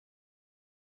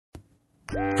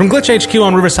From Glitch HQ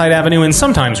on Riverside Avenue in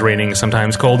sometimes raining,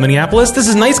 sometimes cold Minneapolis, this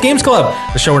is Nice Games Club,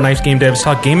 the show where nice game devs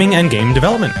talk gaming and game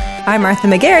development. I'm Martha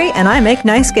McGarry, and I make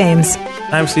nice games.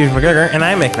 I'm Steve McGregor, and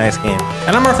I make nice games.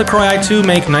 And I'm Martha Croy, I too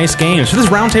make nice games. For this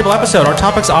roundtable episode, our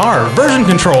topics are version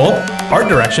control, art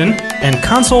direction, and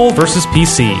console versus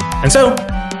PC. And so,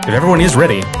 if everyone is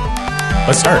ready,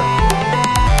 let's start.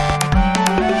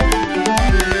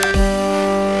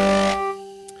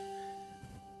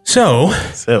 So,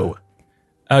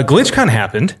 GlitchCon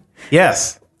happened.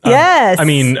 Yes. Yes. I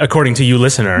mean, according to you,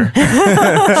 listener.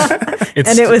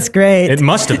 And it was great. It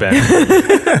must have been.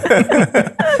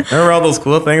 Remember all those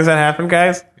cool things that happened,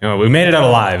 guys? You know, we made it out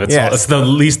alive. It's Yes.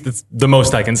 it's the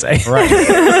most I can say. Right.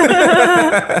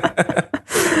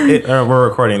 We're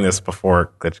recording this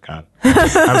before GlitchCon.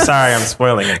 I'm sorry, I'm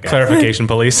spoiling it, guys. Clarification,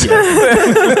 police.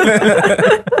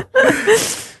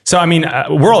 So, I mean,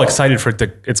 we're all excited for it.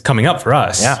 It's coming up for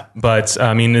us. Yeah. But,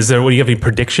 I mean, do you have any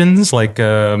predictions? Like,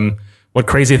 what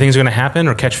crazy things are going to happen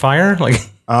or catch fire? Like,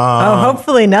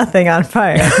 hopefully nothing on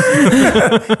fire.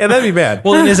 Yeah, that'd be bad.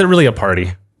 well, is it really a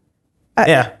party?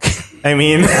 Yeah. I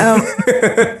mean,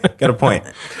 got a point.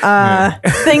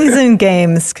 Things in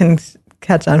games can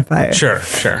catch on fire. Sure.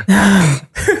 And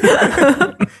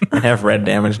have red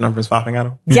damage numbers popping out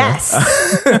of them. Yes.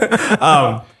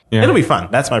 Yeah. It'll be fun.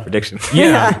 That's my prediction.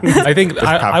 Yeah. I think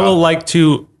I will like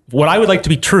to, what I would like to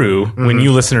be true when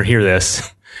you listener hear this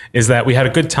is that we had a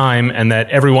good time and that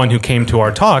everyone who came to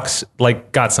our talks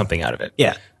got something out of it.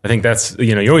 Yeah. I think that's,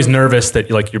 you're always nervous that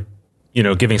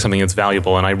you're giving something that's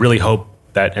valuable, and I really hope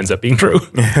that ends up being true.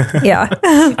 Yeah.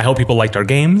 I hope people liked our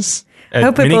games at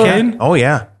Hope people- Minicade. Oh,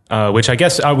 yeah. Which I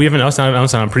guess we haven't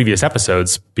announced on previous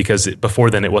episodes because before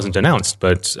then it wasn't announced.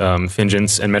 But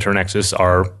Fingence and Metro Nexus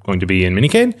are going to be in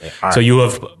Minicade. So you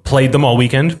have played them all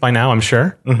weekend by now, I'm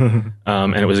sure.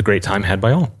 And it was a great time had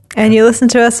by all. And you listen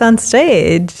to us on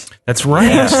stage. That's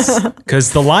right.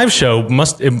 Because the live show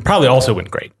it probably also went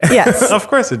great. Yes. Of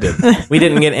course it did. We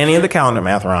didn't get any of the calendar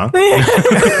math wrong.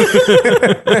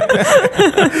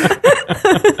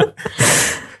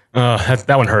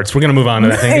 That one hurts. We're going to move on to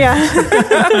that thing.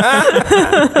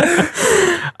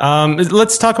 Yeah.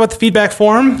 Let's talk about the feedback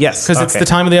form. Yes, Because it's okay. the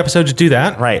time of the episode to do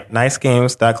that. Right.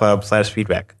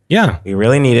 nicegames.club/feedback. Yeah. We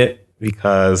really need it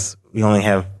because we only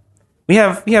have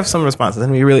some responses,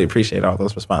 and we really appreciate all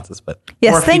those responses. But more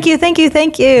Yes. Thank feedback.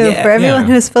 you for everyone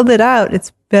who has filled it out.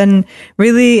 It's been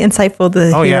really insightful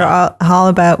to hear all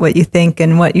about what you think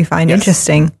and what you find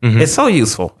interesting. It's so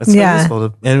useful. It's so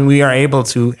useful, and we are able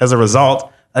to, as a result,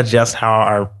 adjust how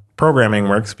our programming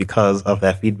works because of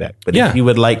that feedback. But if you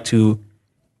would like to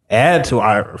add to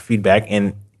our feedback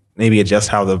and maybe adjust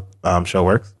how the show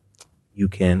works, you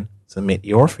can submit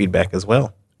your feedback as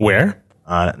well Where?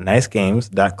 on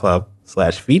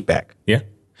nicegames.club/feedback. Yeah.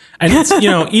 And it's,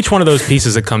 each one of those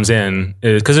pieces that comes in,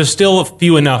 because there's still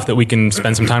few enough that we can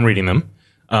spend some time reading them.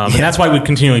 And that's why we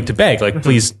continue to beg,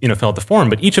 please, fill out the form.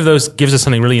 But each of those gives us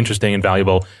something really interesting and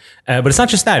valuable. But it's not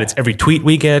just that. It's every tweet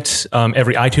we get,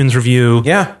 every iTunes review.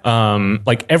 Yeah.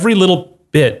 Every little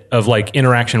bit of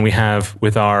interaction we have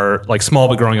with our small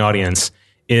but growing audience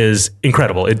is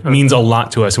incredible. It means a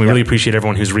lot to us, and we really appreciate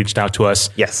everyone who's reached out to us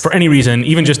for any reason,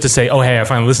 even just to say, "Oh, hey, I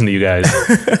finally listened to you guys."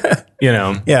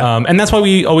 Yeah. And that's why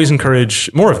we always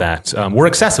encourage more of that. We're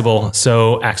accessible,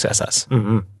 so access us.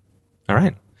 Mm-hmm. All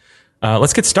right.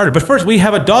 Let's get started. But first, we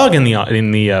have a dog in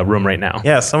the room right now.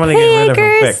 Yeah, somebody get rid of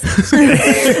him quick.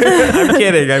 I'm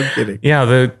kidding. Yeah,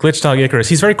 the glitch dog Icarus.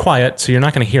 He's very quiet, so you're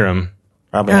not going to hear him.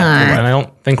 Probably not. And I don't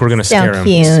think we're going to scare him.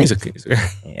 cute.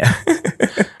 Yeah.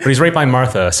 But he's right by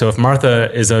Martha. So if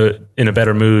Martha is in a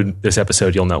better mood this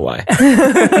episode, you'll know why.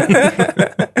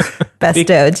 Best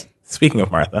Doge. Speaking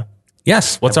of Martha.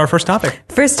 Yes. What's our first topic?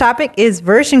 First topic is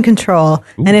version control.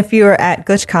 Ooh. And if you were at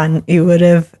GlitchCon, you would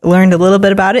have learned a little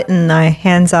bit about it in my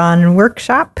hands-on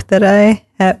workshop that I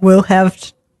will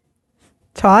have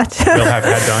taught. We'll have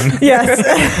had done.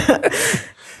 Yes.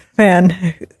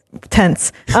 Man,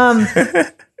 tense.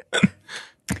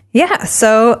 Yeah,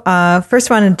 so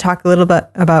first I wanted to talk a little bit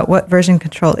about what version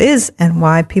control is and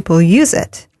why people use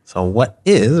it. So what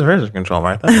is version control,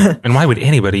 Martha? And why would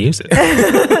anybody use it?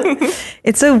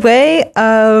 It's a way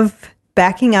of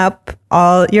backing up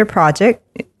all your project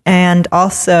and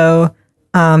also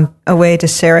a way to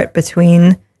share it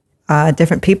between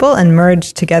different people and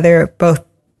merge together both,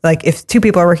 if two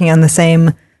people are working on the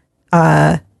same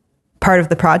part of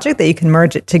the project, that you can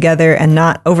merge it together and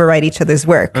not overwrite each other's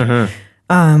work. Mm-hmm.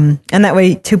 And that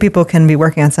way two people can be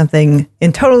working on something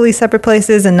in totally separate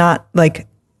places and not like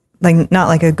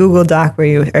a Google Doc where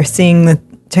you are seeing the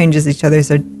changes each other's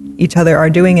are each other are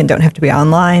doing and don't have to be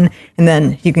online. And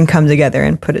then you can come together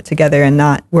and put it together and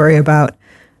not worry about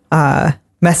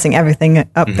messing everything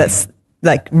up that's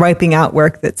like wiping out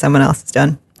work that someone else has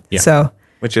done. Yeah. So,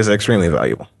 which is extremely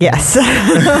valuable. Yes.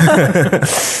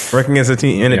 Working as a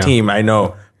team, I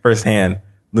know firsthand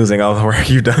losing all the work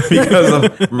you've done because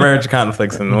of merge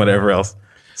conflicts and whatever else.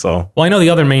 So, well, I know the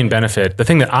other main benefit, the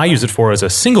thing that I use it for as a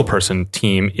single person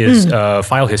team is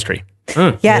file history.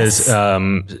 Yes.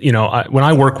 When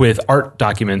I work with art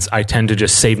documents, I tend to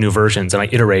just save new versions and I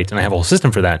iterate and I have a whole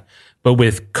system for that. But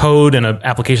with code and an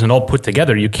application that all put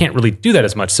together, you can't really do that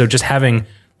as much. So just having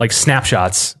like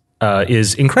snapshots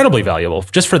is incredibly valuable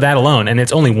just for that alone. And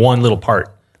it's only one little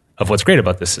part of what's great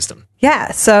about this system.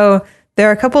 Yeah. So there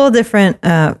are a couple of different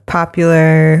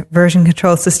popular version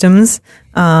control systems.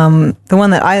 The one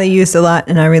that I use a lot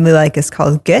and I really like is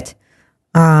called Git.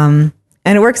 And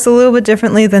it works a little bit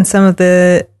differently than some of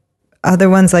the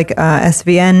other ones like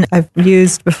SVN I've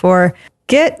used before.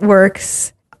 Git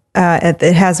works,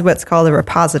 it has what's called a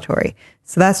repository.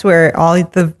 So that's where all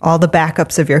the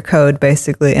backups of your code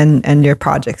basically and your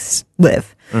projects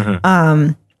live.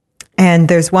 And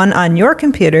there's one on your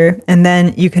computer, and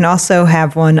then you can also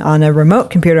have one on a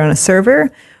remote computer on a server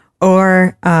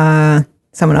or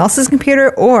someone else's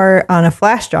computer or on a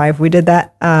flash drive. We did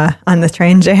that on the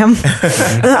train jam.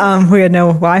 We had no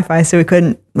Wi-Fi, so we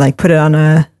couldn't like put it on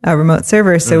a remote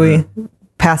server. So we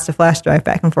passed a flash drive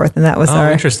back and forth, and that was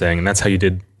interesting. And that's how you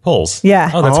did polls. Yeah.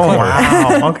 Oh, that's clever.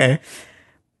 Wow. Okay.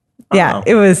 Yeah,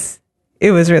 it was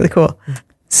really cool.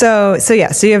 So you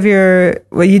have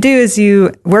what you do is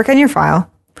you work on your file,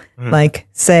 like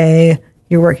say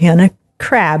you're working on a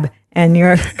crab and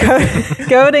you're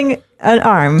coding an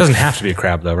arm. It doesn't have to be a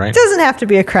crab though, right? It doesn't have to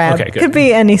be a crab. Okay, good. Could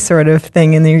be any sort of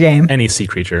thing in your game. Any sea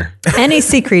creature. Any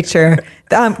sea creature.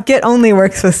 Git only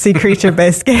works with sea creature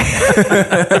based games.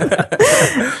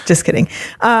 Just kidding.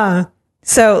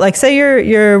 So like say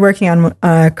you're working on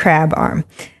a crab arm.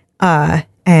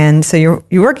 And so you're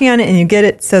working on it and you get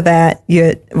it so that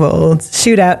you will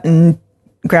shoot out and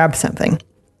grab something.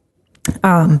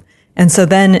 And so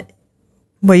then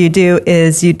what you do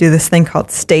is you do this thing called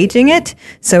staging it.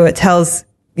 So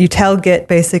you tell Git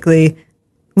basically,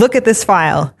 look at this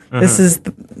file. This is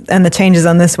and the changes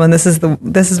on this one. This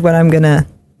is what I'm going to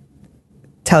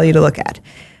tell you to look at.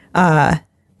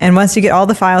 And once you get all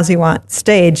the files you want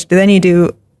staged, then you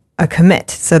do a commit.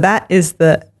 So that is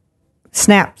the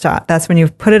snapshot. That's when you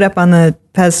put it up on the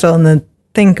pedestal and the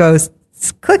thing goes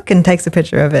click and takes a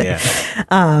picture of it.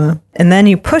 Yeah. And then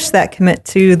you push that commit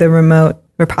to the remote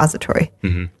repository.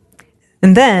 And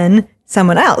then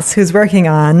someone else who's working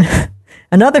on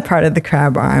another part of the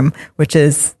crab arm, which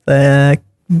is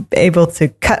able to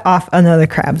cut off another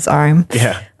crab's arm.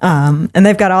 Yeah. And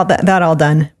they've got all that all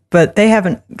done, but they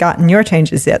haven't gotten your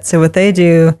changes yet. So what they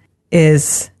do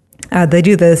is they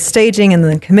do the staging and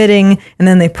then committing, and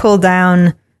then they pull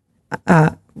down,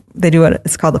 they do what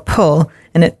it's called a pull,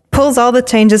 and it pulls all the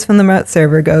changes from the remote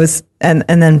server, goes and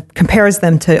then compares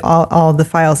them to all the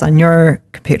files on your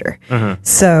computer.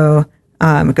 So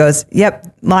it goes, yep,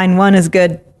 line 1 is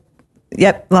good.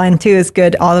 Yep, line 2 is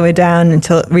good, all the way down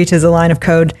until it reaches a line of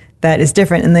code that is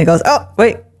different. And then it goes, oh,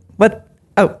 wait, what?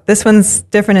 Oh, this one's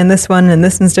different in this one, and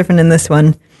this one's different in this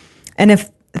one. And if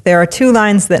there are 2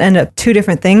 lines that end up 2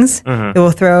 different things, it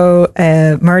will throw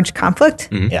a merge conflict.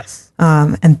 Yes.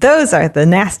 And those are the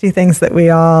nasty things that we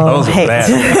all hate.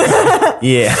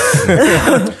 Yeah.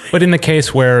 But in the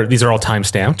case where these are all time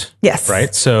stamped, yes,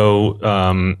 right?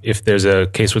 So if there's a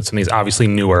case where something's obviously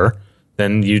newer,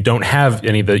 then you don't have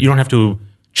you don't have to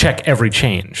check every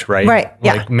change, right? Right.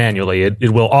 Yeah. Like manually,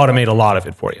 it will automate a lot of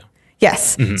it for you.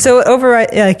 Yes. So it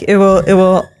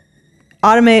will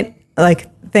automate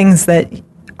like things that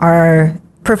are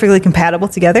perfectly compatible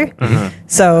together.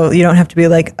 So you don't have to be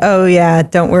like, oh yeah,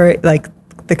 don't worry, like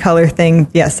the color thing,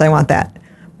 yes, I want that.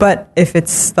 But if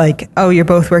it's like, oh, you're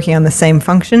both working on the same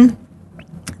function,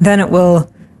 then it will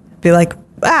be like,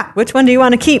 which one do you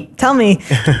want to keep? Tell me.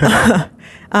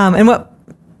 And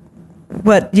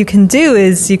what you can do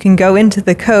is you can go into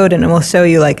the code and it will show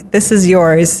you like, this is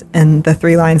yours and the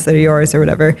 3 lines that are yours or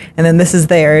whatever, and then this is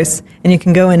theirs. And you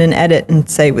can go in and edit and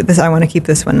say, this, I want to keep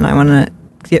this one and I want to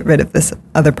get rid of this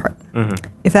other part.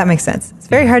 If that makes sense. It's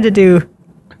very hard to do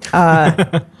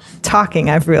talking,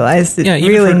 I've realized. It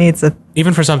really needs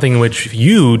even for something which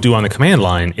you do on the command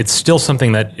line, it's still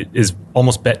something that is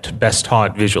almost best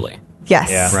taught visually. Yes.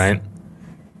 Yeah. Right?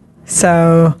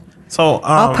 So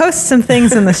I'll post some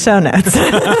things in the show notes.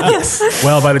 Yes.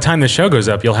 Well, by the time the show goes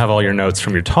up, you'll have all your notes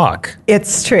from your talk.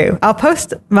 It's true. I'll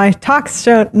post my talk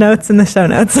show notes in the show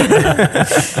notes.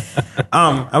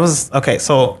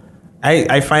 So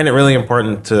I find it really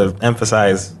important to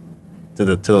emphasize to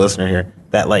the listener here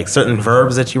that like certain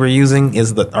verbs that you were using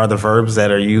are the verbs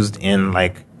that are used in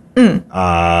like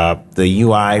the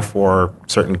UI for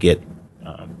certain Git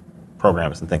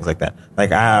programs and things like that. Like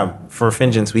for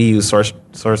Fingens, we use source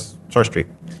tree,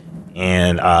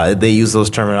 and they use those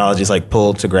terminologies like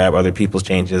pull to grab other people's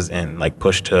changes and like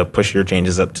push to push your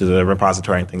changes up to the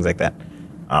repository and things like that.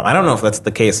 I don't know if that's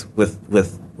the case with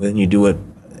when you do it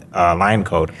line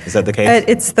code. Is that the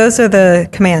case? Those are the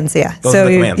commands. Yeah. Those are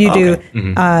the commands. You do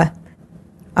okay.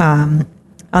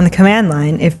 On the command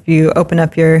line. If you open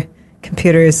up your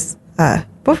computer's,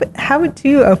 how would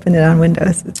you open it on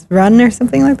Windows? It's run or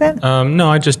something like that. No,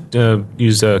 I just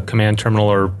use a command terminal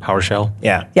or PowerShell.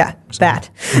 Yeah. Yeah. That.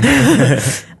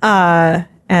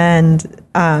 And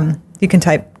you can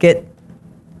type git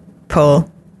pull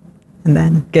and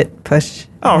then git push.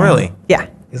 Oh, really? Yeah.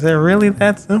 Is it really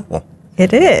that simple?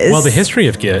 It is. Well, the history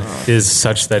of Git is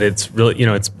such that it's really,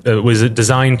 it was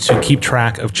designed to keep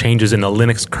track of changes in the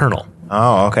Linux kernel.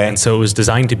 Oh, okay. And so it was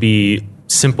designed to be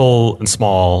simple and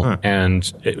small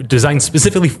and designed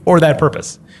specifically for that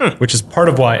purpose, which is part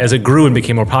of why, as it grew and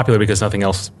became more popular because nothing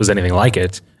else was anything like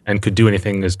it and could do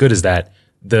anything as good as that,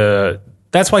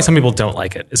 that's why some people don't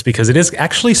like it. It's because it is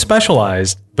actually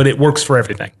specialized, but it works for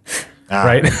everything.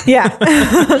 Right? Yeah.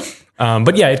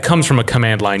 But yeah, it comes from a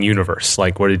command line universe,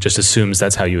 like where it just assumes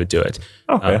that's how you would do it.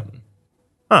 Okay.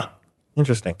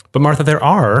 Interesting. But Martha, there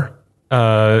are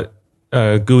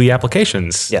GUI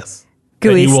applications. Yes.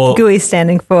 GUI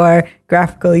standing for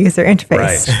Graphical User Interface.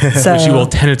 Right. So, which you will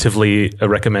tentatively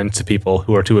recommend to people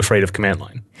who are too afraid of command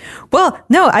line. Well,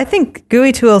 no, I think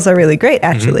GUI tools are really great,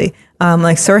 actually.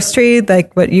 Like SourceTree,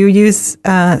 like what you use,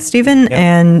 Stephen,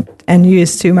 and you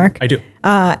use too, Mark. I do.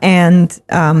 And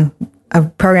a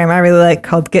program I really like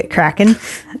called GitKraken.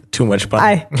 Too much fun.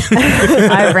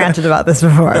 I've ranted about this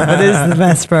before, but it is the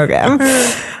best program.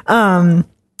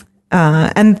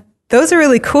 And those are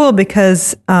really cool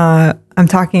because I'm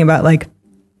talking about like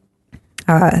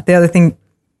the other thing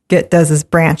Git does is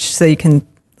branch, so you can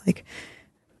like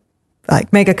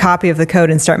make a copy of the code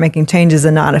and start making changes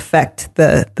and not affect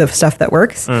the stuff that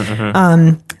works.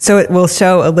 So it will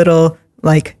show a little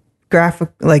graph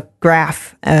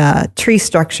tree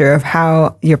structure of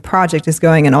how your project is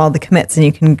going and all the commits, and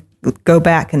you can go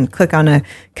back and click on a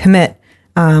commit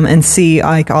and see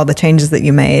like all the changes that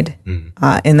you made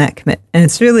in that commit, and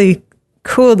it's really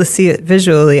cool to see it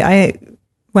visually.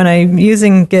 When I'm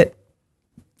using Git,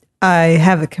 I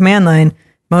have a command line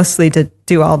mostly to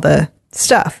do all the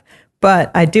stuff,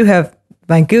 but I do have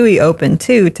my GUI open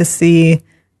too to see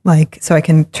so I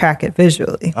can track it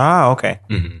visually. Ah, okay.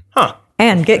 Huh.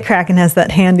 And GitKraken has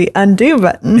that handy undo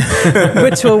button,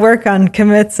 which will work on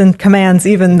commits and commands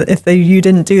even if you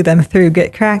didn't do them through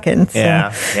GitKraken. So.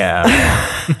 Yeah.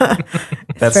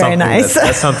 That's very nice.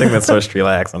 That's something that SourceTree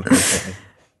lacks, unfortunately.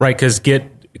 Right, because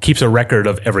Git keeps a record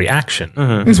of every action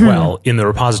as well in the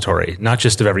repository, not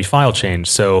just of every file change.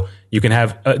 So you can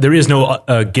have, there is no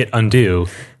Git undo,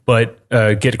 but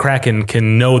GitKraken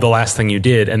can know the last thing you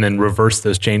did and then reverse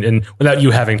those changes, and without you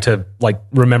having to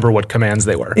remember what commands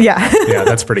they were. Yeah. Yeah,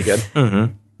 that's pretty good.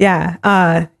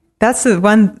 Yeah. That's the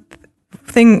one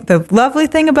thing, the lovely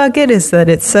thing about Git is that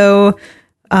it's so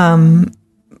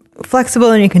flexible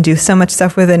and you can do so much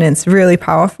stuff with it and it's really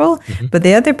powerful. But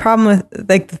the other problem with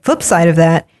the flip side of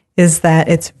that is that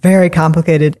it's very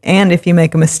complicated. And if you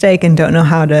make a mistake and don't know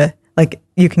how to,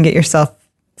 you can get yourself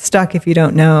stuck if you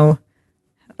don't know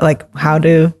how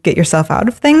to get yourself out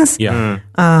of things. Yeah.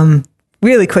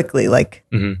 Really quickly,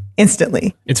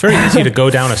 instantly. It's very easy to go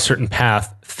down a certain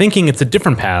path thinking it's a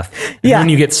different path. And when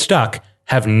you get stuck,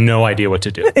 have no idea what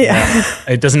to do. Yeah.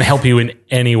 It doesn't help you in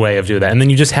any way of doing that. And then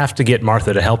you just have to get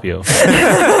Martha to help you. And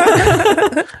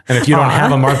if you don't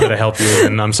have a Martha to help you,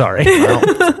 then I'm sorry. Well,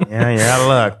 yeah, you're out of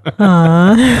luck.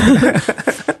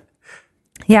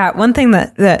 Yeah, one thing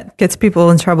that gets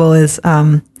people in trouble is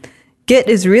Git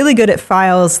is really good at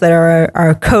files that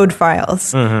are code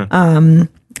files. And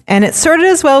it sort of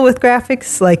does well with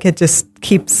graphics. It just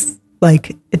keeps,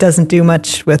 it doesn't do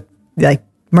much with,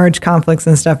 merge conflicts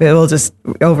and stuff. It will just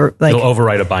it'll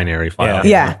overwrite a binary file.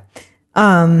 Yeah.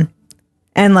 And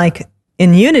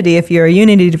in Unity, if you're a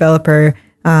Unity developer,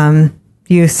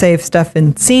 you save stuff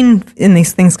in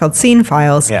these things called scene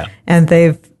files. Yeah. And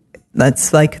that's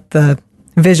the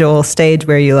visual stage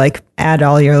where you add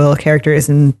all your little characters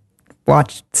and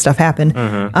watch stuff happen.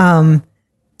 And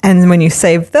when you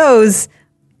save those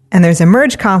and there's a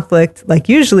merge conflict,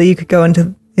 usually you could go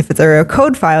into, if it's a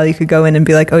code file, you could go in and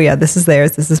be oh yeah, this is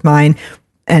theirs, this is mine,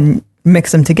 and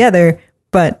mix them together.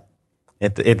 But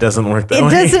It doesn't work that way.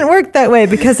 It doesn't work that way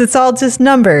because it's all just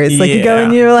numbers. Like you go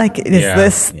and you're like, is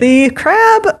this the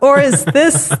crab or is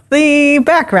this the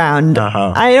background?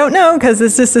 I don't know because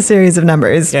it's just a series of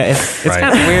numbers. Yeah, it's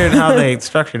kind of weird how they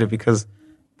structured it because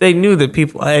they knew that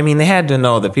they had to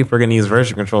know that people are going to use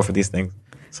version control for these things.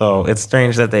 So it's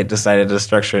strange that they decided to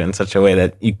structure it in such a way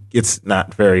that it's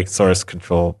not very source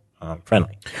control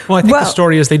friendly. Well, I think the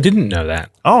story is they didn't know that.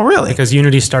 Oh, really? Because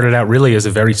Unity started out really as a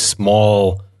very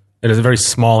small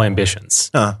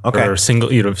ambitions. Okay. For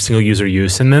single user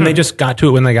use. And then they just got to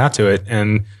it when they got to it.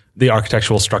 And the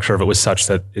architectural structure of it was such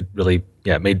that it really,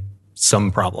 made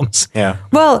some problems. Yeah.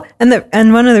 Well,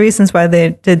 and one of the reasons why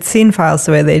they did scene files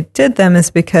the way they did them is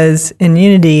because in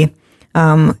Unity,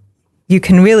 you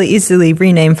can really easily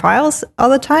rename files all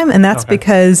the time. And that's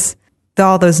because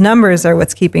all those numbers are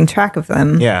what's keeping track of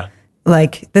them. Yeah.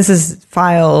 Like this is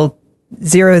file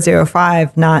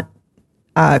 005, not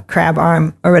crab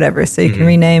arm or whatever. So you can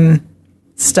rename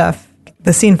stuff.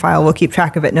 The scene file will keep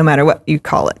track of it no matter what you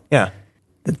call it. Yeah.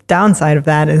 The downside of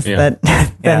that is that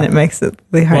then it makes it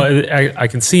really hard. Well, I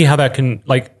can see how that can,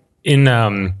 like in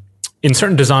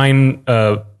certain design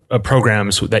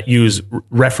programs that use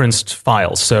referenced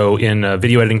files. So in a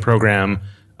video editing program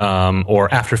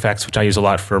or After Effects, which I use a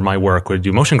lot for my work, where I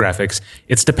do motion graphics,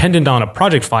 it's dependent on a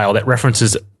project file that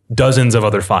references dozens of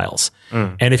other files.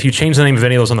 And if you change the name of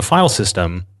any of those on the file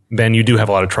system, then you do have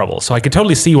a lot of trouble. So I could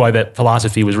totally see why that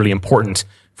philosophy was really important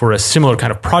for a similar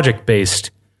kind of project-based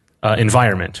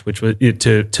environment, which was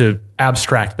to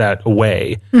abstract that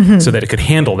away so that it could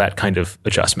handle that kind of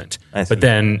adjustment. But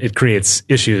then it creates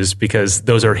issues because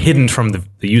those are hidden from the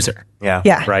user.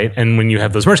 Yeah. Right? And when you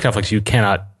have those merge conflicts, you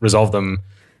cannot resolve them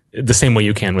the same way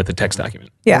you can with a text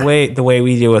document. Yeah. The way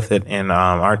we deal with it in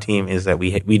our team is that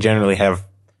we generally have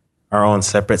our own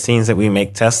separate scenes that we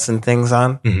make tests and things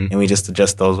on, and we just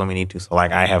adjust those when we need to. So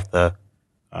like I have the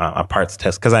a parts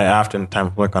test, because I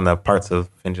oftentimes work on the parts of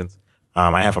Vengeance.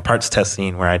 I have a parts test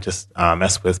scene where I just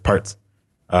mess with parts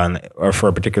or for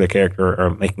a particular character or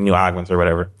making new augments or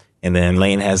whatever. And then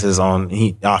Lane has his own,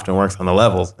 he often works on the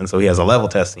levels, and so he has a level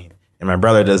test scene. And my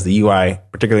brother does the UI,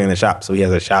 particularly in the shop, so he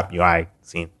has a shop UI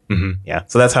scene. Yeah,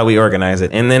 so that's how we organize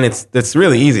it. And then it's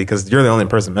really easy because you're the only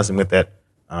person messing with that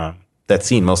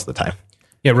scene most of the time.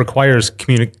 Yeah, it requires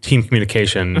team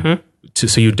communication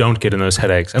so you don't get in those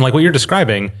headaches. And like what you're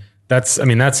describing, that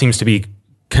seems to be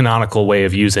canonical way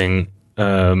of using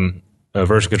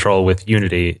version control with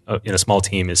Unity in a small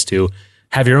team is to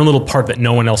have your own little part that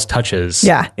no one else touches.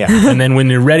 Yeah. And then when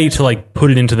you're ready to like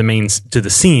put it into the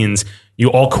scenes, you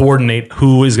all coordinate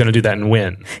who is going to do that and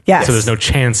when. Yes. So there's no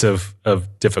chance of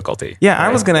difficulty. Yeah, right?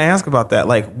 I was going to ask about that.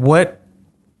 Like,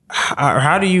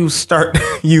 how do you start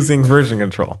using version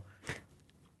control?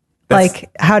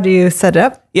 How do you set it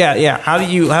up? Yeah. How do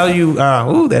you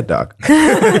ooh, that dog.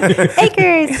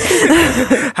 Acres.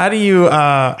 How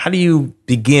do you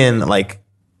begin, like,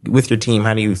 with your team?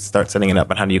 How do you start setting it up,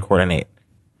 and how do you coordinate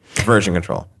version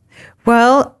control?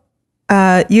 Well,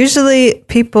 usually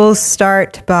people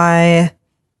start by,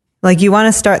 like, you want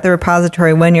to start the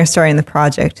repository when you're starting the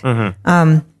project.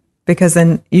 Because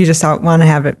then you just want to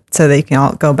have it so that you can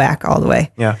all go back all the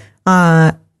way. Yeah.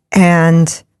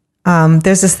 And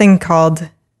there's this thing called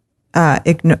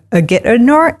git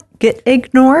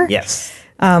ignore. Yes.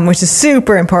 Which is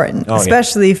super important,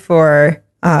 especially for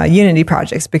Unity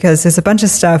projects, because there's a bunch of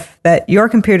stuff that your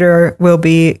computer will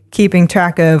be keeping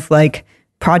track of, like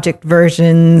project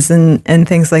versions and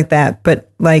things like that.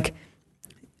 But like,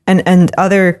 and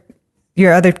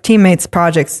your other teammates'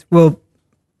 projects will,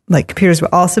 like, computers will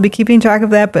also be keeping track of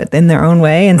that, but in their own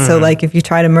way. And so, like, if you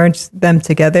try to merge them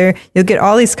together, you'll get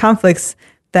all these conflicts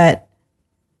that,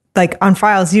 like, on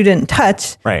files you didn't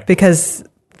touch, right? Because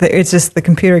it's just the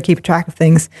computer keep track of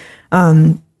things.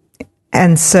 And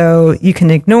so you can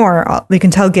you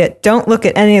can tell Git, don't look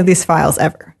at any of these files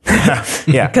ever.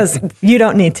 Yeah. Because you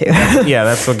don't need to. Yeah,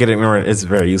 that's what Git ignore is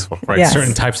very useful. Right. Yes.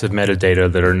 Certain types of metadata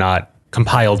that are not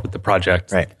compiled with the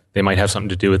project. Right. They might have something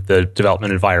to do with the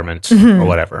development environment or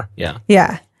whatever. Yeah.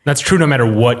 Yeah. That's true no matter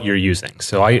what you're using.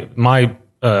 So my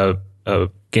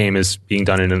game is being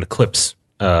done in an Eclipse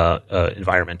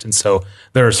environment. And so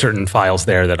there are certain files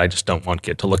there that I just don't want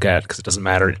Git to look at because it doesn't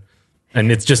matter.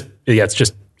 And it's just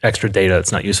extra data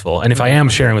that's not useful. And if I am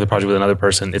sharing with a project with another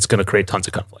person, it's going to create tons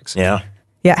of conflicts. Yeah.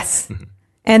 Yes.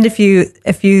 And if you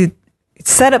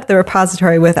set up the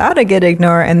repository without a git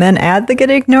ignore and then add the git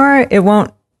ignore, it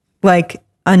won't, like,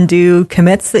 undo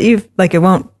commits that it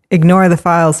won't ignore the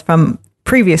files from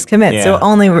previous commits. Yeah. So it'll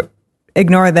only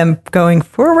ignore them going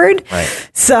forward. Right.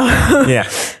 So yeah.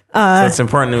 So it's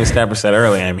important to establish that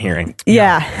early, I'm hearing.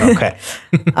 Yeah. Okay.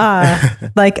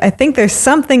 Like, I think there's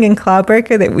something in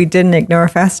Cloudbreaker that we didn't ignore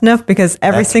fast enough, because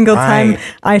every single time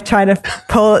I try to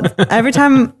pull it, every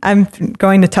time I'm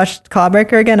going to touch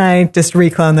Cloudbreaker again, I just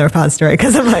reclone the repository,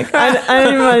 because I'm like, I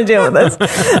don't even want to deal with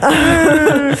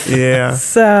this. Yeah.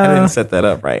 So I didn't set that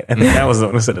up right. I think I was the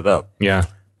one who set it up. Yeah.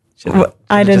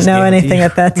 I didn't know anything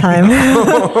at that time.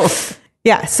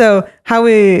 Yeah. So how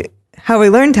we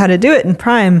learned how to do it in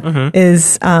Prime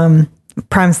is,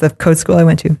 Prime's the code school I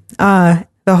went to.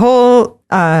 The whole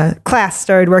class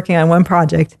started working on one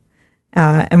project,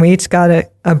 and we each got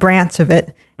a branch of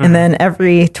it. And then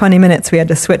every 20 minutes we had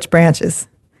to switch branches.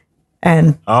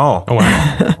 And oh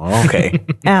wow. Okay.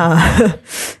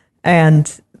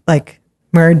 And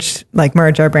merge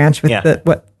our branch with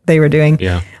what they were doing.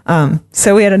 Yeah.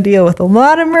 So we had to deal with a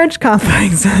lot of merge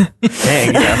conflicts.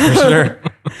 Dang, yeah, for sure.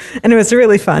 And it was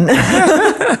really fun.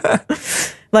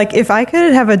 Like, if I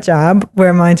could have a job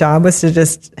where my job was to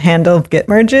just handle Git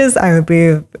merges, I would be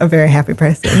a very happy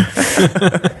person.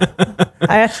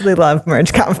 I actually love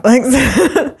merge conflicts.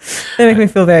 They make me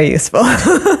feel very useful.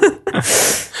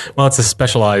 Well, it's a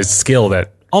specialized skill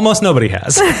that almost nobody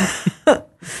has.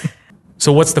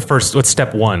 So what's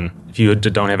step one? If you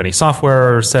don't have any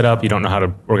software set up, you don't know how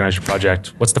to organize your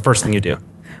project, what's the first thing you do?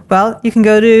 Well, you can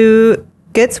go to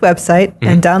Git's website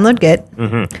and download Git.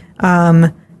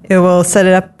 It will set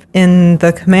it up in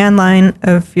the command line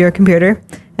of your computer.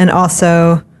 And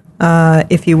also,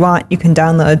 if you want, you can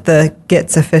download the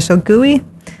Git's official GUI.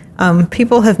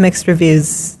 People have mixed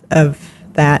reviews of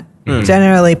that.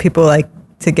 Generally, people like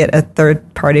to get a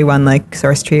third-party one like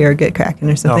SourceTree or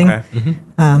GitKraken or something. Okay.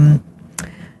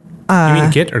 You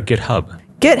mean Git or GitHub?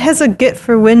 Git has a Git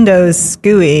for Windows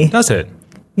GUI. Does it?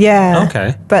 Yeah.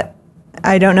 Okay. But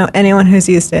I don't know anyone who's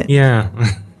used it. Yeah.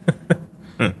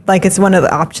 Like, it's one of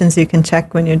the options you can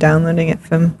check when you're downloading it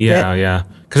from Git. Yeah.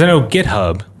 Because I know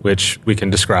GitHub, which we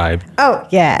can describe, Oh,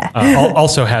 yeah.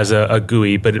 also has a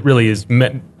GUI, but it really is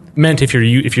meant if you're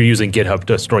using GitHub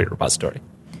to store your repository.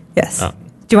 Yes.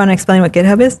 Do you want to explain what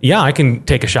GitHub is? Yeah, I can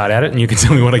take a shot at it, and you can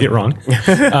tell me what I get wrong.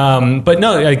 But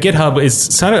no, GitHub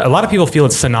is a lot of people feel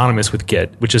it's synonymous with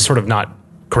Git, which is sort of not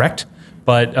correct.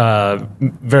 But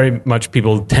very much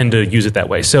people tend to use it that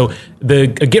way. So a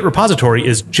Git repository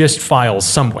is just files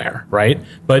somewhere, right?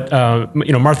 But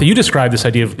Martha, you described this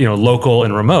idea of local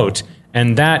and remote,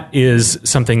 and that is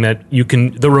something that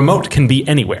the remote can be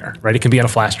anywhere, right? It can be on a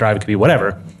flash drive, it could be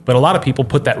whatever. But a lot of people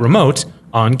put that remote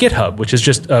on GitHub, which is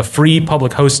just a free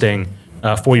public hosting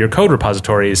for your code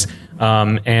repositories,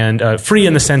 and free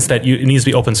in the sense that it needs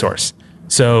to be open source.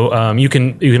 So you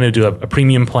can do a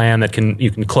premium plan that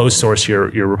you can close source your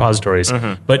repositories.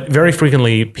 But very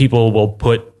frequently people will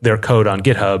put their code on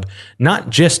GitHub, not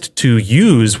just to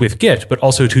use with Git, but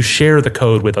also to share the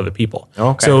code with other people.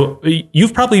 Okay. So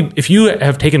you've probably, if you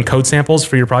have taken code samples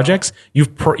for your projects,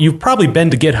 you've probably been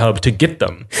to GitHub to get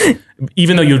them,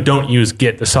 even though you don't use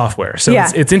Git, the software. So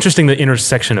it's interesting, the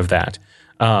intersection of that.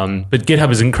 But GitHub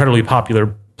is an incredibly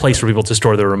popular place for people to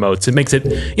store their remotes. It makes it,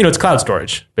 it's cloud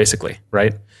storage, basically,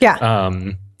 right? Yeah.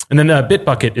 And then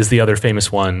Bitbucket is the other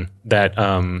famous one that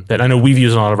I know we've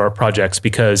used in a lot of our projects,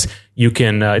 because you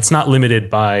can, it's not limited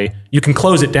by, you can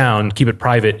close it down, keep it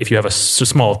private if you have a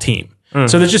small team.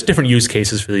 So there's just different use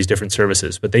cases for these different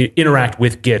services, but they interact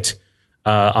with Git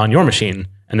on your machine,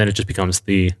 and then it just becomes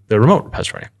the remote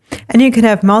repository. And you can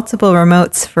have multiple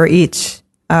remotes for each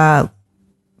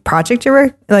project you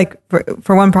work, like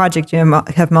for one project you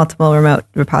have multiple remote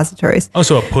repositories. Oh,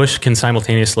 so a push can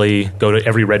simultaneously go to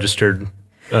every registered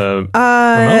remote?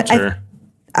 Or?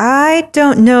 I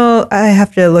don't know. I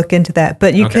have to look into that.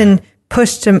 But you can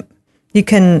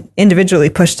individually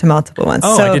push to multiple ones.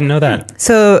 Oh, I didn't know that.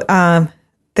 So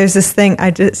there's this thing, I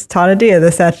just taught Adia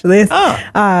this actually.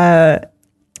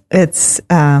 It's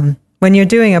when you're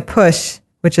doing a push,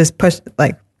 which is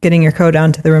like getting your code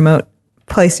onto the remote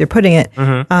place you're putting it.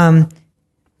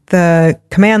 The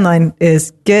command line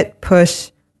is git push,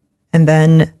 and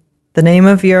then the name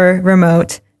of your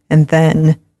remote, and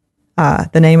then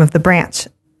the name of the branch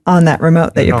on that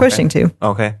remote that you're pushing to.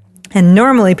 Okay. And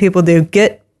normally people do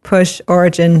git push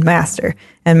origin master,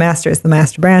 and master is the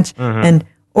master branch. And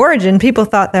origin, people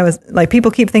thought that was like,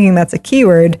 people keep thinking that's a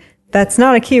keyword. That's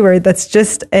not a keyword. That's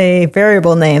just a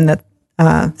variable name. That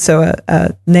so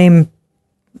a name.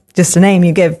 Just a name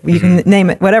you give. You can name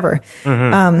it whatever.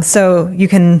 So you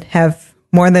can have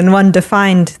more than one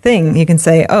defined thing. You can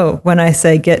say, when I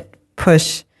say git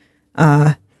push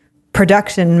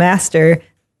production master,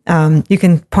 you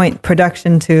can point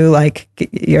production to like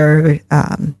your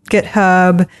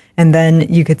GitHub, and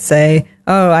then you could say,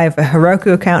 I have a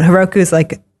Heroku account. Heroku is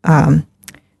like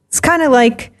It's kind of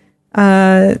like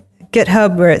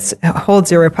GitHub, where it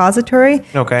holds your repository,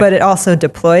 but it also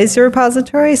deploys your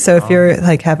repository. So if you're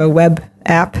like have a web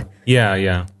app,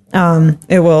 it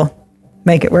will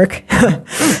make it work.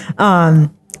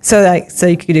 So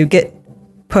you could do git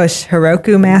push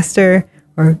Heroku master,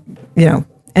 or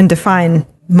and define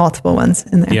multiple ones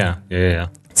in there. Yeah.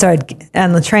 So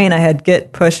on the train, I had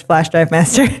git push flash drive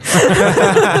master.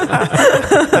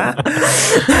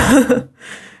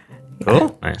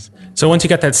 Cool. Nice. So once you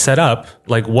got that set up,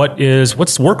 like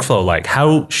what's workflow like?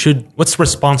 What's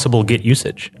responsible Git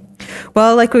usage?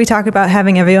 Well, like we talked about,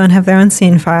 having everyone have their own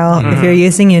scene file. If you're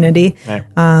using Unity,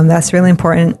 that's really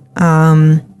important.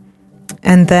 And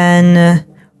then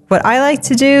what I like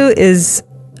to do is,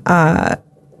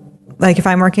 like if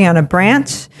I'm working on a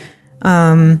branch,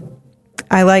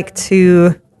 I like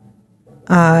to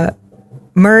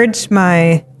merge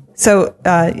my... So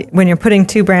when you're putting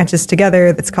two branches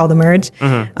together, that's called a merge.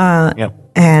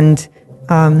 And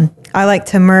I like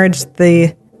to merge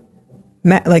the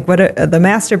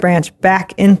master branch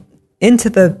back into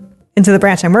the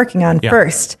branch I'm working on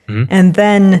first, and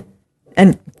then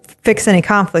fix any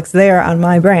conflicts there on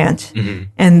my branch,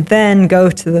 and then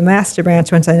go to the master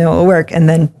branch once I know it will work, and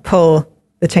then pull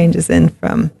the changes in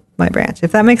from my branch.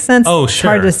 If that makes sense. Oh, sure. It's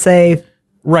hard to say.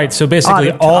 Right. So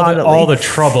basically, all the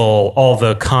trouble, all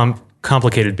the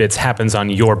complicated bits happens on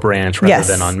your branch rather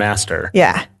than on master.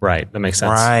 Yeah. Right. That makes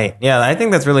sense. Right. Yeah, I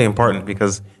think that's really important,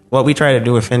 because what we try to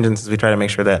do with Fingens is we try to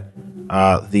make sure that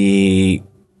the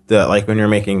like when you're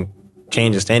making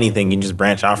changes to anything, you just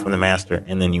branch off from the master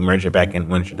and then you merge it back in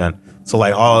once you're done. So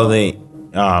like all of the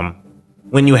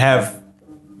when you have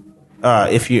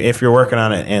if you're working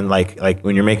on it and like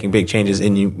when you're making big changes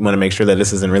and you want to make sure that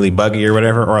this isn't really buggy or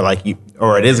whatever,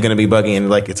 or it is going to be buggy and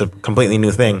like it's a completely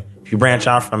new thing, if you branch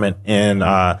off from it and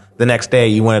the next day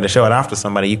you wanted to show it off to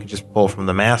somebody, you could just pull from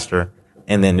the master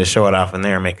and then just show it off in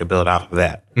there and make a build off of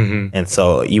that. And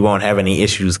so you won't have any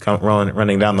issues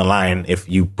running down the line if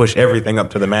you push everything up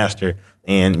to the master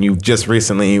and you just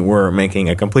recently were making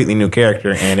a completely new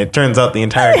character and it turns out the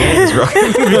entire game is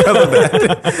broken because of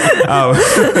that.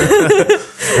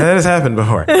 That has happened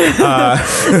before.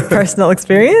 Personal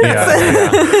experience?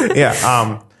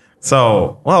 Yeah.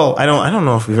 So, well, I don't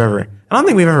know if I don't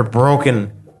think we've ever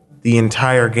broken the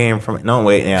entire game from... No,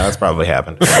 wait. Yeah, that's probably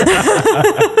happened.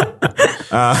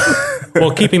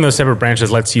 Well, keeping those separate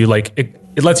branches lets you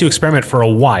it lets you experiment for a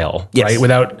while, right?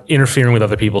 Without interfering with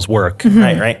other people's work.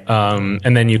 Right.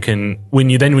 And then you can, when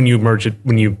you merge it,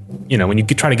 when you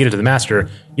try to get it to the master,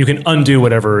 you can undo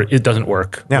whatever it doesn't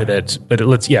work with it. But it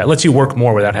lets you work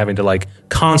more without having to like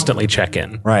constantly check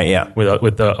in. Right. Yeah.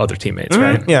 With the other teammates,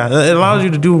 right? Yeah. It allows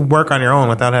you to do work on your own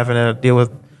without having to deal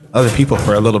with other people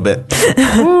for a little bit.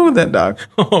 Ooh, that dog.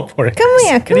 Oh, poor guy. Come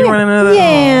here. Can he run into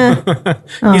that?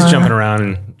 Yeah. He's jumping around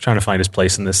and trying to find his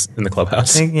place in the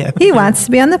clubhouse. Yeah. He wants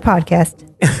to be on the podcast.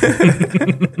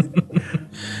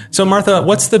 So Martha,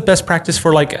 what's the best practice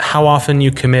for like how often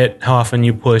you commit, how often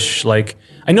you push? Like,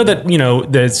 I know that,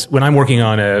 there's when I'm working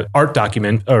on a art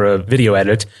document or a video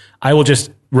edit, I will just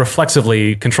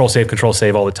reflexively control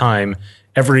save all the time.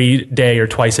 Every day or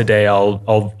twice a day,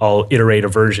 I'll iterate a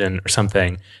version or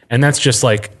something, and that's just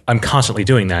like I'm constantly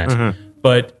doing that.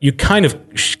 But you kind of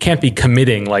can't be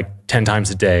committing like 10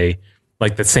 times a day,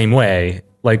 like the same way.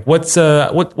 Like what's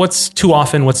too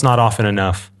often? What's not often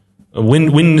enough?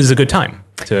 When is a good time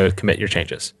to commit your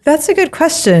changes? That's a good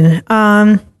question.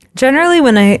 Generally,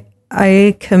 when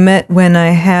I commit when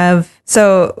I have...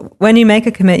 So when you make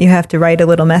a commit, you have to write a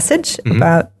little message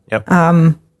about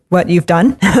what you've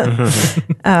done.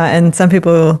 And some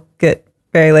people get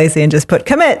very lazy and just put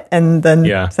commit and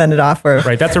then send it off.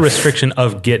 Right, that's a restriction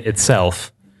of Git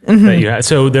itself. That you have.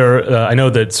 So I know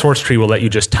that SourceTree will let you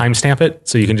just timestamp it.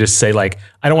 So you can just say like,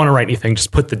 I don't want to write anything,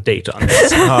 just put the date on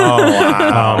this.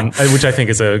 Which I think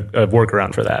is a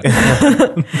workaround for that.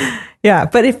 Yeah,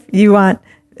 but if you want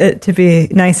it to be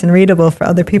nice and readable for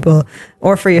other people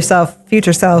or for yourself,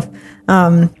 future self,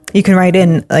 you can write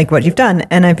in like what you've done.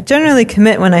 And I generally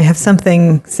commit when I have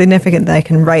something significant that I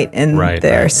can write in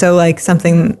there. Right. So like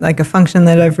something like a function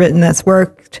that I've written that's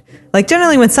worked. Like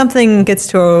generally when something gets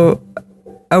to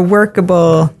a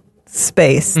workable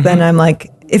space, then I'm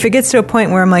like, if it gets to a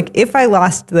point where I'm like, if I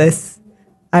lost this,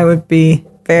 I would be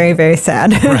very, very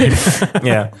sad. Right.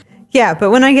 Yeah. Yeah,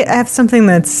 but when I have something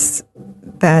that's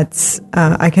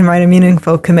I can write a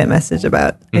meaningful commit message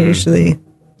about, I usually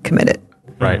commit it.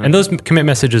 Right. And those commit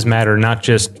messages matter not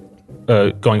just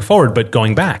going forward, but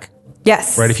going back.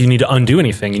 Yes. Right. If you need to undo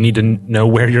anything, you need to know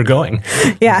where you're going.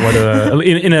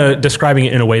 Yeah. Describing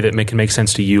it in a way that can make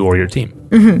sense to you or your team.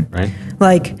 Right.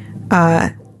 Like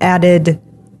added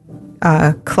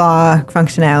claw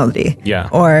functionality. Yeah.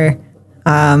 Or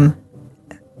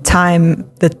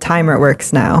the timer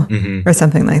works now, or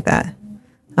something like that.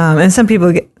 And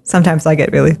sometimes I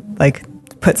get really like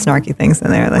put snarky things in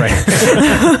there. Like. Right.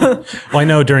 Well, I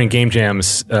know during game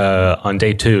jams on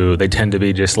day 2, they tend to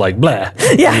be just like blah.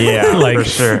 Yeah, like for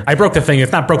sure. I broke the thing;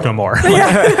 it's not broke no more.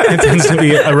 Like, it tends to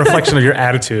be a reflection of your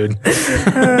attitude.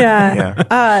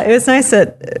 It was nice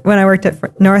that when I worked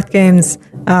at North Games,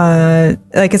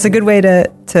 like it's a good way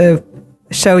to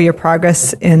show your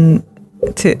progress to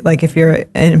like if you're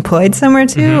employed somewhere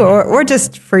too, or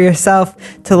just for yourself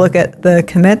to look at the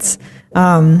commits.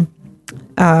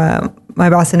 My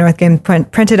boss in North Game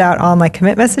printed out all my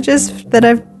commit messages that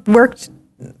I've worked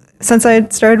since I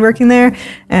started working there,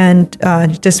 and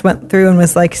just went through and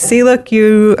was like, see, look,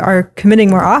 you are committing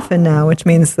more often now, which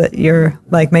means that you're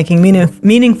like making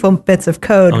meaningful bits of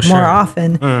code more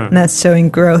often, and that's showing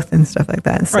growth and stuff like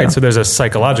that. Right, so there's a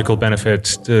psychological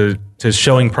benefit to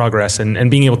showing progress and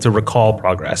being able to recall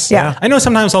progress. Yeah. I know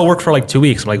sometimes I'll work for like 2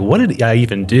 weeks. I'm like, what did I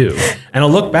even do? And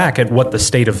I'll look back at what the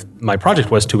state of my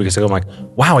project was 2 weeks ago. I'm like,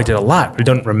 wow, I did a lot, but I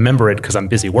don't remember it because I'm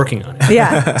busy working on it.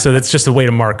 Yeah. So that's just a way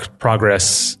to mark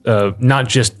progress, not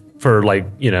just for like,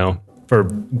 for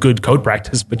good code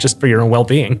practice, but just for your own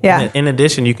well-being. Yeah. In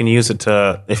addition, you can use it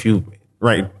to, if you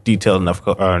write detailed enough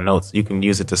notes, you can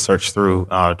use it to search through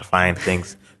to find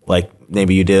things like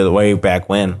maybe you did way back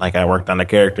when, like I worked on a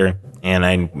character and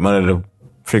I wanted to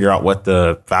figure out what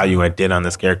the value I did on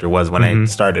this character was when I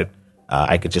started.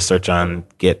 I could just search on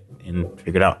Git and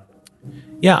figure it out.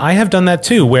 Yeah, I have done that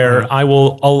too, where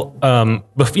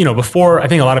before, I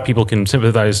think a lot of people can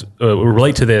sympathize,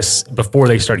 relate to this before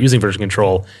they start using version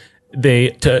control.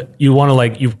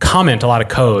 You comment a lot of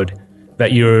code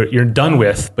that you're done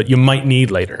with, but you might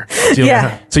need later.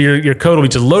 So your code will be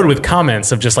just loaded with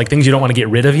comments of just like things you don't want to get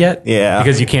rid of yet. Yeah.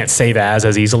 Because you can't save as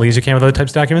easily as you can with other types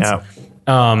of documents. Yeah.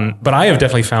 But I have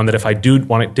definitely found that if I did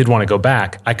want to go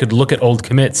back, I could look at old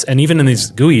commits, and even in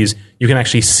these GUIs, you can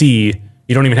actually see.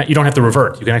 You don't have to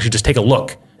revert. You can actually just take a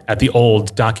look at the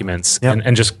old documents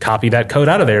and just copy that code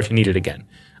out of there if you need it again.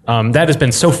 That has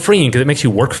been so freeing because it makes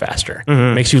you work faster.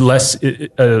 It makes you less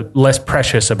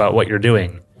precious about what you're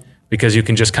doing because you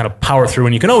can just kind of power through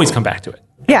and you can always come back to it.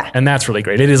 Yeah. And that's really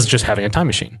great. It is just having a time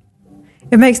machine.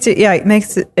 It makes you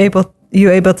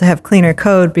able to have cleaner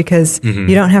code because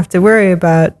you don't have to worry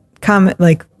about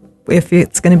like if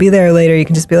it's going to be there later, you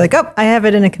can just be like, oh, I have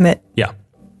it in a commit. Yeah.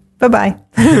 Bye-bye.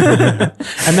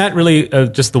 And that really,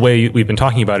 just the way we've been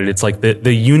talking about it, it's like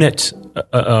the unit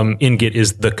in Git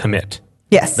is the commit.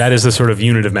 Yes. That is the sort of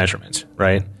unit of measurement,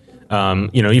 right?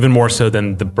 Even more so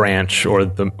than the branch or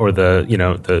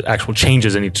the actual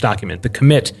changes in each document. The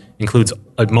commit includes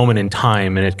a moment in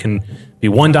time, and it can be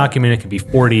one document, it could be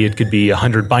 40, it could be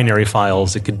 100 binary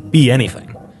files, it could be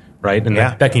anything, right? And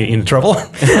that can get you into trouble.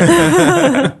 But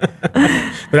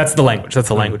that's the language. That's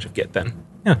the language of Git then.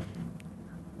 Yeah.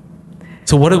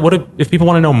 So what if people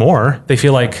want to know more? They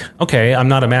feel like, okay, I'm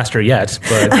not a master yet,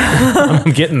 but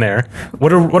I'm getting there.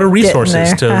 What are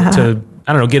resources to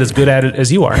I don't know, get as good at it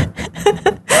as you are?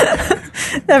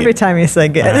 Every time you say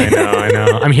Git. I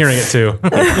know. I'm hearing it too.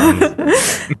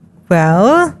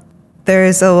 Well,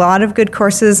 there's a lot of good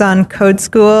courses on Code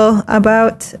School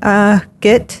about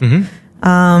Git.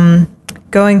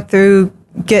 Going through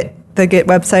Git, the Git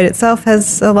website itself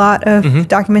has a lot of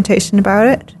documentation about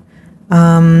it.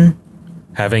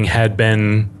 Having had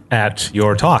been at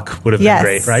your talk would have been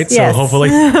great, right? Yes. So hopefully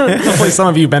some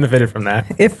of you benefited from that.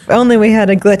 If only we had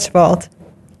a glitch vault.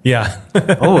 Yeah.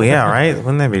 Oh, yeah, right?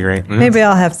 Wouldn't that be great? Maybe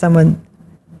I'll have someone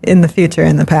in the future,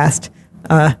 in the past,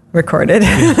 recorded.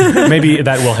 Maybe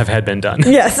that will have had been done.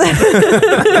 Yes.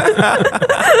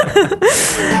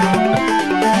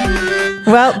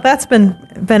 Well, that's been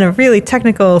a really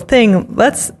technical thing.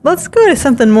 Let's go to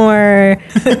something more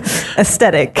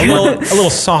aesthetic. A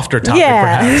little softer topic,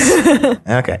 perhaps.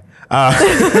 Okay.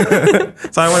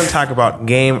 So I want to talk about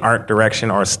game art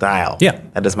direction or style. Yeah.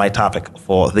 That is my topic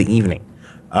for the evening.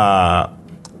 Well,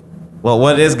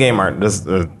 what is game art?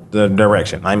 The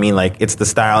direction. I mean, like, it's the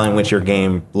style in which your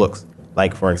game looks.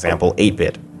 Like, for example,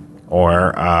 8-bit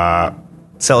or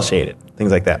cel-shaded,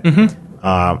 things like that.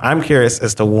 I'm curious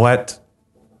as to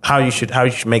how you should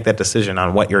make that decision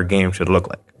on what your game should look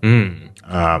like. I'm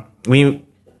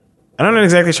not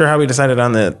exactly sure how we decided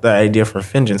on the idea for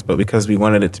Vengeance, but because we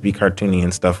wanted it to be cartoony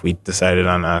and stuff, we decided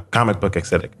on a comic book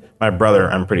aesthetic. My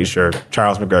brother, I'm pretty sure,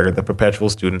 Charles McGregor, the perpetual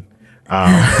student,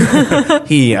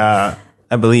 I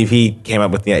believe he came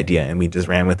up with the idea, and we just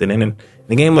ran with it, and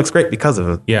the game looks great because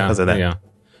of that. Yeah.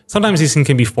 Sometimes these things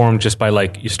can be formed just by,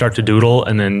 like, you start to doodle,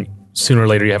 and then sooner or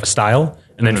later you have a style,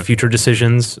 and then future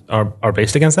decisions are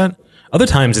based against that. Other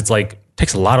times it's like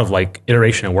takes a lot of like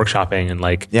iteration and workshopping and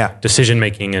like decision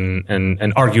making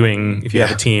and arguing if you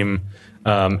have a team,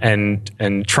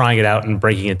 and trying it out and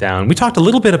breaking it down. We talked a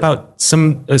little bit about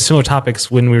some similar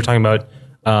topics when we were talking about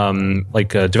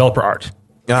developer art.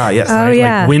 Yes. Oh, right?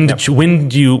 yeah. Like when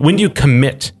do you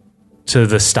commit to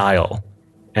the style?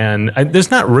 And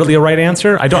there's not really a right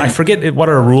answer. I forget what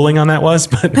our ruling on that was,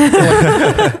 but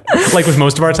like with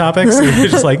most of our topics,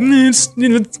 it's just like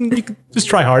just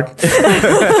try hard.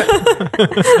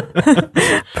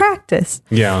 Practice.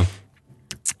 Yeah.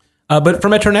 But for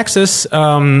Metro Nexus,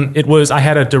 I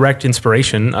had a direct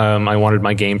inspiration. I wanted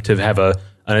my game to have an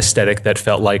aesthetic that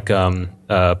felt like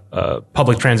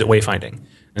public transit wayfinding,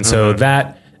 and so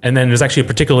that. And then there's actually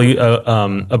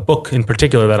a book in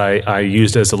particular that I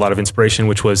used as a lot of inspiration,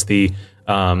 which was the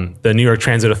New York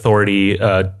Transit Authority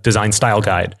Design Style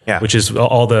Guide, which is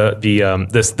all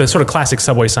the sort of classic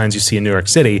subway signs you see in New York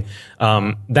City.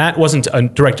 That wasn't a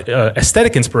direct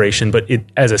aesthetic inspiration, but it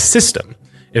as a system,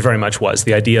 it very much was.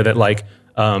 The idea that like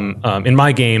in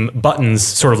my game, buttons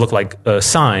sort of look like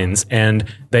signs, and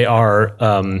they are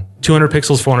 200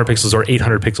 pixels, 400 pixels, or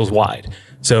 800 pixels wide.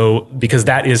 So, because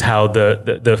that is how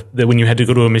the when you had to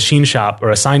go to a machine shop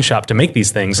or a sign shop to make these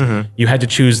things, you had to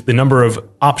choose the number of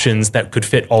options that could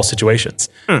fit all situations.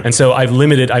 And so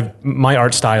my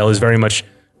art style is very much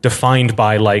defined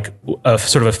by like a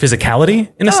sort of a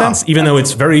physicality in a sense, even though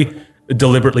it's very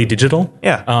deliberately digital.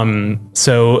 Yeah.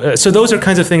 So those are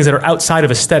kinds of things that are outside of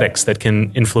aesthetics that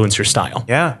can influence your style.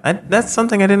 Yeah. That's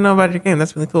something I didn't know about your game.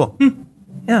 That's really cool.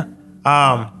 Yeah.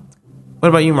 What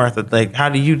about you, Martha? Like, how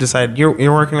do you decide? You're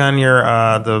working on your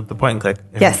the point and click.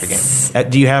 Yes. Game.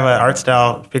 Do you have an art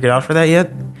style figured out for that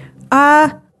yet?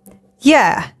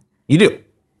 Yeah. You do.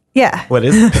 Yeah. What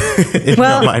is it? If you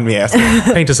don't mind me asking.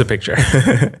 Paint us a picture.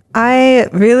 I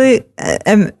really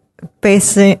am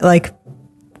basing, like,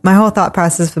 my whole thought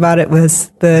process about it was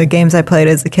the games I played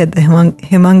as a kid, the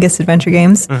Humongous Adventure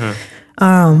games,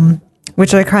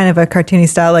 which are kind of a cartoony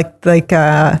style, like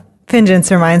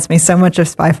Vengeance reminds me so much of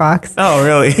Spy Fox. Oh,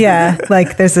 really? Yeah,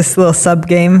 like there's this little sub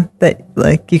game that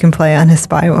like you can play on his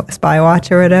Spy Watch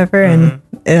or whatever, and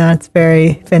it's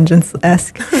very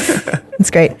Vengeance-esque. It's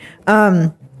great.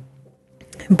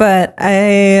 But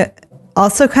I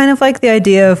also kind of like the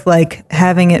idea of like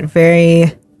having it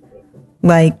very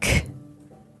like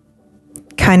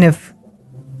kind of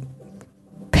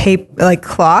paper, like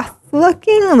cloth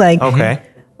looking, like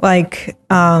like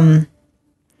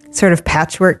sort of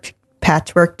patchworked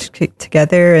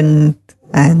together and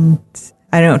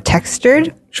I don't know,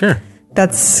 textured. Sure.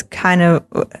 That's kind of,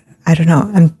 I don't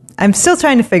know. I'm still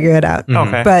trying to figure it out.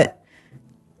 Okay. But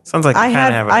sounds like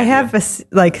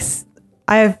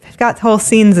I've got whole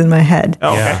scenes in my head.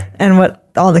 Oh, okay. And what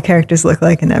all the characters look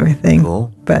like and everything.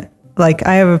 Cool. But like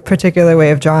I have a particular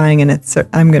way of drawing, and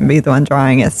I'm going to be the one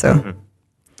drawing it. So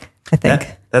I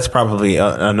think that's probably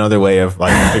another way of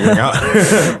like figuring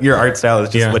out your art style is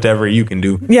just whatever you can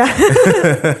do. Yeah.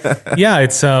 Yeah.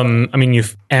 It's, I mean,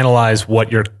 you've analyzed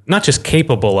what you're not just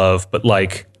capable of, but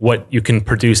like what you can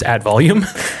produce at volume.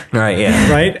 Right. Yeah.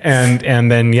 Right.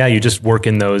 And then, you just work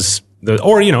in those,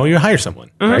 or, you hire someone,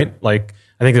 right? Like,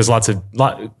 I think there's lots of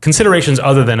considerations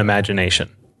other than imagination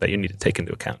that you need to take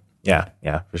into account. Yeah.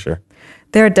 Yeah, for sure.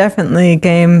 There are definitely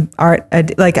game art.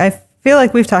 Like I feel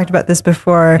like we've talked about this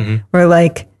before, where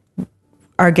like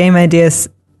our game ideas,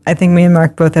 I think me and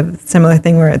Mark both have a similar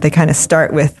thing where they kind of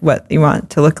start with what you want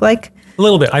to look like. A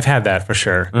little bit. I've had that for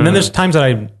sure. And then there's times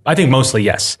that I think mostly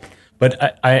yes. But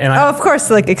of course,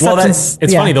 like exceptions. Well,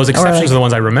 it's funny. Those exceptions are the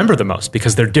ones I remember the most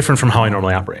because they're different from how I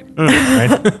normally operate.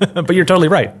 Right? But you're totally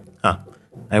right. Huh.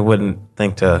 I wouldn't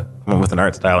think to come up with an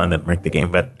art style and then make the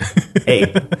game, but hey,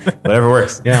 whatever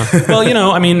works. Yeah. Well,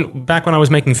 I mean, back when I was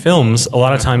making films, a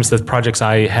lot of times the projects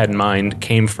I had in mind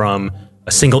came from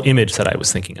a single image that I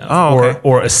was thinking of,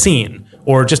 or a scene,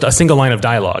 or just a single line of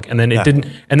dialogue, and then it didn't.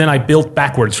 And then I built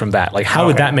backwards from that. Like, how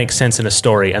would that make sense in a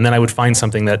story? And then I would find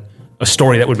something a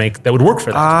story that would work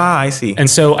for that. Ah, I see. And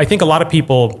so I think a lot of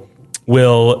people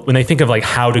will, when they think of like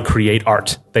how to create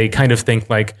art, they kind of think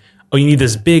like, oh, you need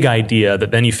this big idea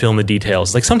that then you fill in the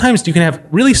details. Like sometimes you can have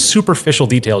really superficial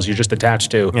details you just attach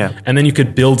to, and then you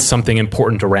could build something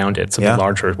important around it, something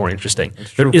larger, more interesting.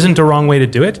 There isn't a wrong way to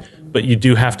do it, but you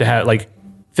do have to have like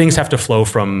things have to flow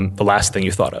from the last thing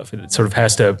you thought of. It sort of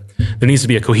has to. There needs to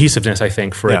be a cohesiveness, I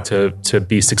think, for it to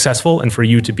be successful and for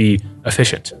you to be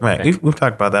efficient. Right. We've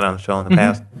talked about that on the show in the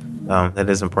past. That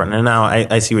is important. And now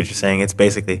I see what you're saying. It's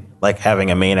basically like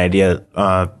having a main idea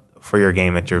for your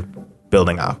game that you're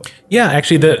building off. Yeah,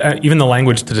 actually, even the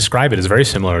language to describe it is very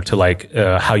similar to like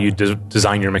how you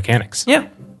design your mechanics. Yeah.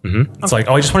 Mm-hmm. It's like,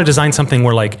 oh, I just want to design something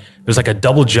where like there's like a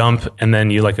double jump and then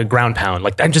you like a ground pound.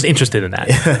 Like I'm just interested in that.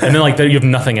 And then like there you have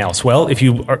nothing else. Well, if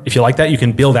you like that, you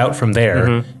can build out from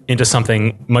there into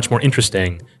something much more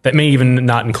interesting that may even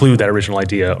not include that original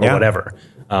idea or whatever.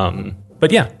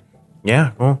 But yeah.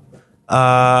 Yeah, cool.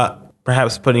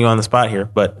 Perhaps putting you on the spot here,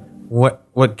 but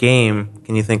what game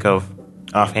can you think of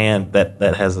offhand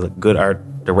that has a good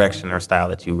art direction or style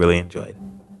that you really enjoyed?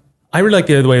 I really like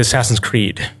the way Assassin's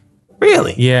Creed.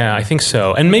 Really? Yeah, I think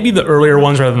so. And maybe the earlier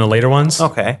ones rather than the later ones.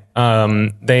 Okay.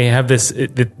 They have this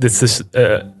kind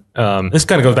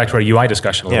of goes back to our UI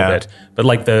discussion a little bit, but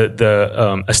like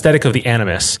the aesthetic of the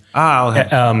Animus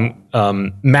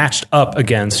matched up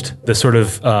against the sort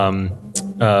of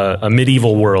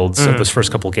medieval worlds of those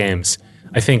first couple games.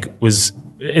 I think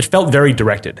it felt very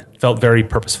directed, felt very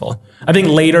purposeful. I think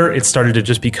later it started to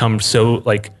just become so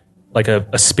like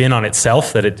a spin on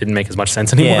itself that it didn't make as much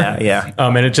sense anymore. Yeah.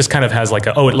 And it just kind of has like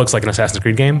it looks like an Assassin's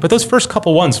Creed game. But those first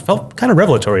couple ones felt kind of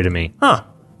revelatory to me. Huh.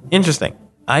 Interesting.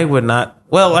 I would not.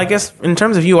 Well, I guess in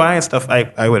terms of UI and stuff,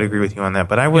 I would agree with you on that.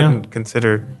 But I wouldn't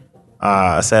consider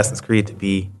Assassin's Creed to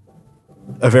be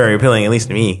very appealing, at least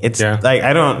to me. It's like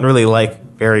I don't really like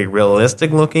very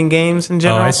realistic looking games in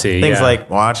general. Oh, I see. Things like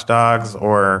Watch Dogs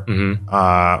or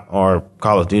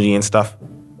Call of Duty and stuff.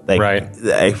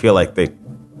 I feel like they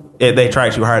try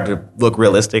too hard to look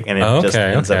realistic, and it just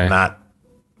ends up not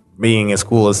being as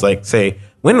cool as, like, say,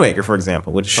 Wind Waker, for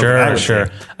example. Which sure.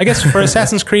 I guess for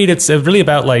Assassin's Creed, it's really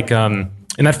about like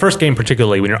in that first game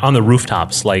particularly, when you're on the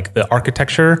rooftops, like the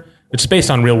architecture, which is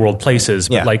based on real world places,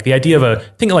 but like the idea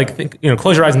of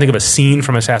close your eyes and think of a scene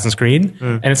from Assassin's Creed,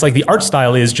 and it's like the art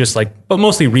style is just like, but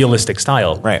mostly realistic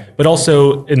style, right? But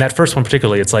also in that first one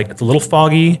particularly, it's like it's a little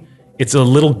foggy. It's a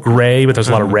little gray, but there's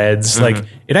a lot of reds. Like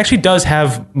it actually does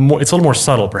have more. It's a little more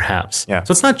subtle, perhaps. Yeah.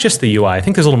 So it's not just the UI. I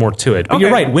think there's a little more to it. But you're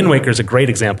right. Wind Waker is a great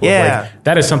example. Of like,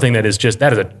 that is something that is just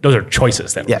those are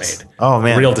choices that were made. Oh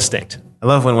man, real distinct. I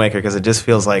love Wind Waker because it just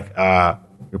feels like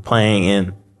you're playing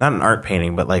in not an art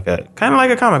painting, but like a kind of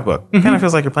like a comic book. It kind of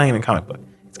feels like you're playing in a comic book.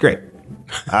 It's great.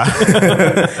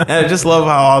 And I just love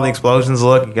how all the explosions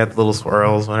look. You got the little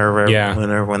swirls whenever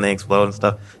when they explode and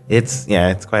stuff. It's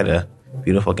quite a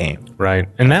beautiful game, right?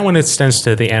 And that one extends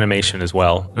to the animation as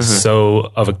well.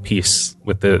 So of a piece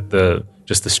with the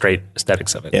just the straight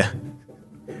aesthetics of it. Yeah.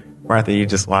 Martha, you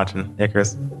just watching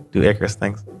Icarus do Icarus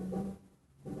things?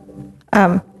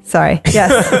 Sorry.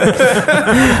 Yes.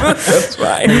 That's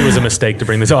right. It was a mistake to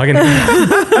bring the dog in.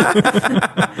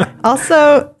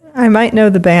 Also, I might know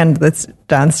the band that's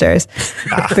downstairs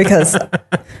because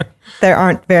there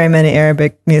aren't very many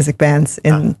Arabic music bands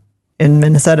in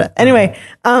Minnesota. Anyway,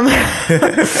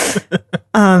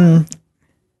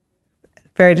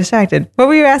 very distracted. What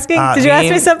were you asking? Did you ask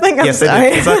me something? I'm sorry.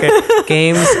 It's okay.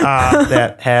 Games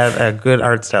that had a good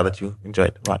art style that you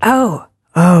enjoyed watching.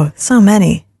 Oh, so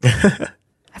many.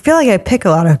 I feel like I pick a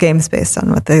lot of games based on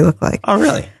what they look like. Oh,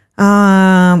 really?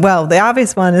 Well, the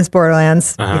obvious one is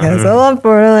Borderlands because I love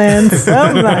Borderlands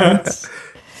so much,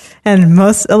 and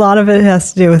a lot of it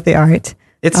has to do with the art.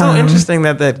 It's so interesting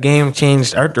that game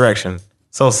changed art direction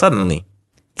so suddenly.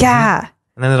 Yeah.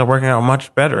 And ended up working out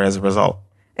much better as a result.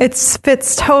 It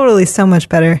fits totally so much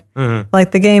better.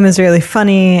 Like the game is really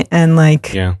funny and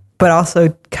but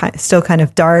also still kind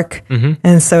of dark.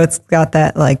 And so it's got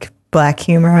that like black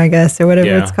humor, I guess, or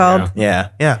whatever it's called. Yeah.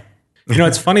 You know,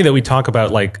 it's funny that we talk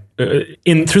about like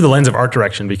through the lens of art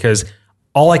direction because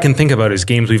all I can think about is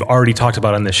games we've already talked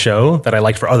about on this show that I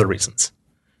liked for other reasons.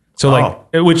 So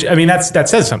which I mean, that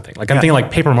says something. Like I'm thinking like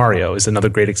Paper Mario is another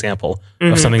great example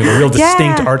of something of a real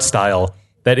distinct art style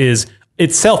that is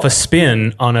itself a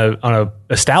spin on a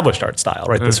established art style,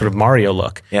 right? The sort of Mario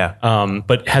look. Yeah.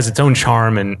 But has its own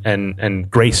charm and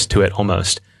grace to it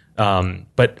almost.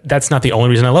 But that's not the only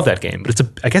reason I love that game. But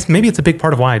I guess maybe it's a big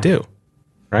part of why I do.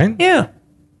 Right? Yeah.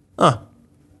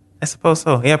 I suppose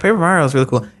so. Yeah, Paper Mario is really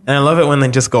cool. And I love it when they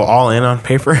just go all in on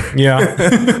paper. Yeah.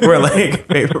 Where like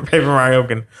Paper Mario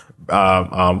can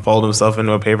fold himself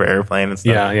into a paper airplane and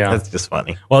stuff. Yeah. That's just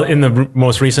funny. Well, in the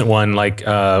most recent one, like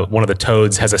one of the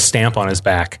Toads has a stamp on his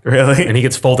back. Really? And he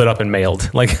gets folded up and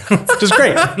mailed. Like, just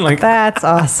great. Like that's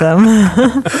awesome.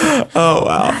 Oh,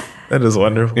 wow. That is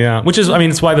wonderful. Yeah. Which is, I mean,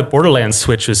 it's why the Borderlands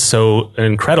switch is so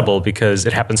incredible because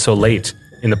it happens so late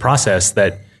in the process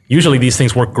that usually these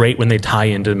things work great when they tie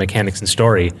into the mechanics and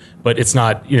story, but it's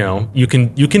not, you know, you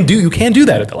can do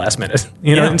that at the last minute,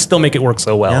 you know, and still make it work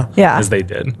so well as they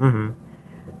did. Mm-hmm.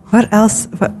 What else?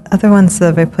 What other ones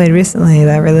have I played recently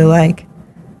that I really like?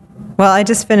 Well, I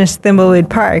just finished Thimbleweed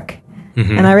Park,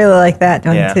 and I really like that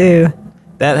one too.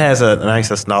 That has a nice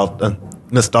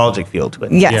nostalgic feel to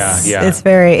it. Yes, yeah. It's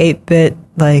very 8-bit,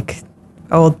 like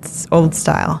old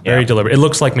style. Very deliberate. It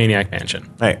looks like Maniac Mansion.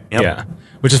 Right. Yep. Yeah.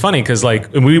 Which is funny because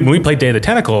like when we played Day of the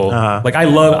Tentacle, like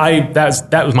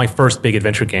that was my first big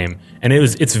adventure game, and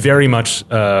it's very much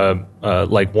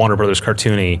like Warner Brothers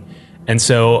cartoony, and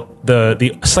so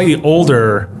the slightly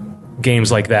older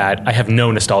games like that I have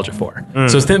no nostalgia for.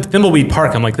 So Thimbleweed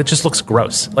Park, I'm like, that just looks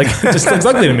gross. Like it just looks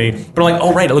ugly to me. But I'm like,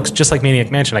 oh right, it looks just like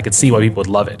Maniac Mansion. I could see why people would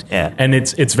love it. Yeah. And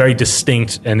it's very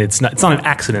distinct, and it's not an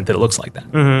accident that it looks like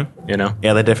that. You know?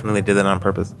 Yeah, they definitely did that on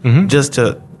purpose, just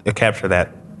to capture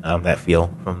that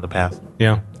feel from the past.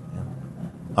 Yeah.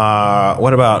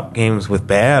 What about games with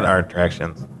bad art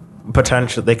directions?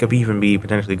 Potential, they could even be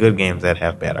potentially good games that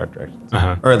have bad art directions,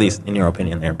 or at least in your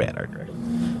opinion, they're bad art directions.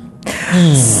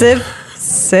 Civ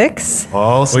 6?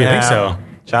 Oh, snap. you think so?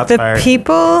 Shots The fired.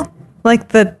 people, like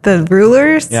the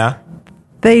rulers, Yeah.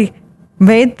 they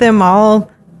made them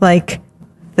all like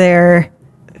their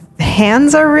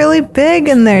hands are really big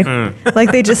and they're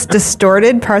like they just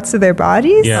distorted parts of their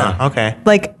bodies. Yeah. Okay.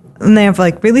 Like, and they have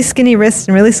like really skinny wrists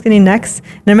and really skinny necks,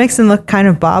 and it makes them look kind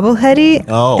of bobbleheady.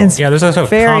 Oh. And it's Yeah, there's a sort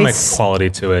of very comic quality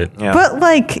to it. Yeah. but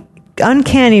like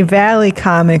Uncanny Valley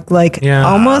comic, like Yeah.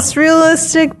 almost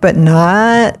realistic, but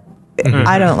not.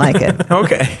 I don't like it.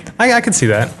 Okay. I could see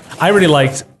that. I really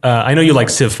liked. I know you like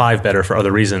Civ 5 better for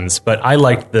other reasons, but I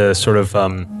liked the sort of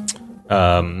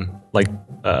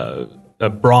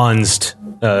bronzed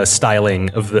styling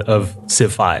of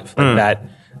Civ 5, like that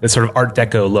sort of Art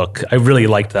Deco look. I really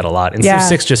liked that a lot. And Yeah.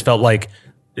 Civ 6 just felt like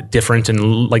different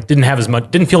and like didn't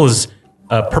feel as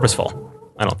purposeful.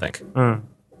 I don't think.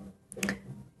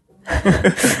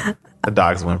 The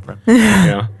dog's whimpering.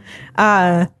 Yeah.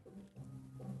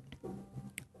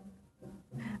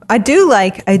 I do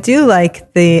like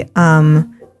the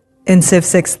in Civ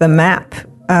 6 the map.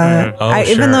 Even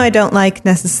sure. though I don't like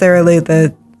necessarily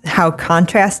how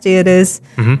contrasty it is,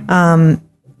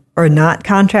 or not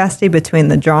contrasty between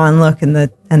the drawn look and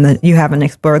the you haven't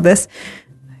explored this.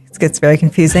 It gets very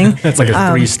confusing. It's like a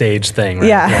 3-stage thing,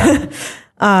 right?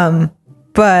 Yeah.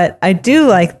 But I do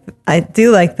like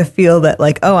the feel that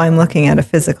like, oh, I'm looking at a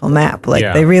physical map. Like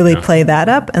Yeah, they really yeah. play that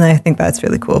up, and I think that's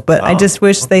really cool. But I just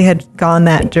wish they had gone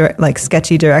that like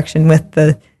sketchy direction with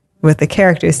the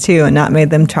characters too, and not made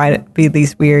them try to be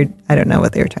these weird. I don't know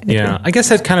what they were trying to do. Yeah, I guess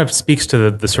that kind of speaks to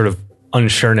the sort of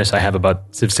unsureness I have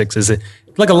about Civ 6. Is it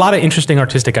like a lot of interesting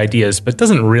artistic ideas, but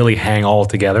doesn't really hang all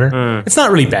together. It's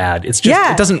not really bad. It's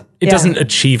just it doesn't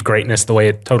achieve greatness the way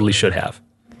it totally should have,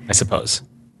 I suppose.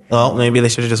 Well, maybe they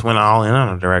should have just went all in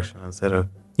on a direction instead of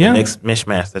the mixed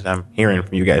mishmash that I'm hearing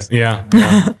from you guys. Yeah.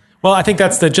 Well, I think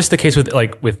that's just the case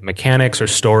with mechanics or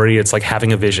story. It's like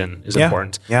having a vision is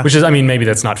important. Yeah. Which is, I mean, maybe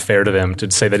that's not fair to them to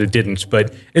say that it didn't,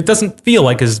 but it doesn't feel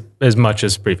like as much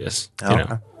as previous. You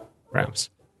know, perhaps.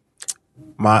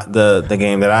 The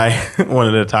game that I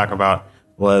wanted to talk about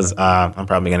was I'm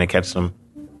probably going to catch some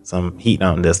heat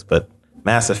on this, but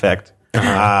Mass Effect.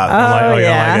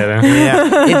 yeah.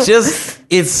 Yeah,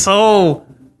 it's so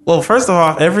well. First of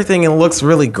all, everything looks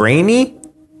really grainy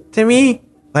to me.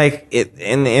 Like it,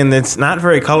 and it's not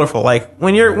very colorful. Like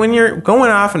when you're going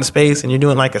off in space and you're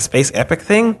doing like a space epic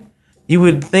thing, you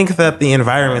would think that the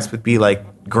environments would be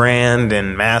like grand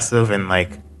and massive and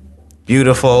like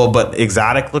beautiful but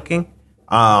exotic looking.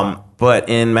 But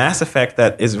in Mass Effect,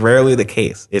 that is rarely the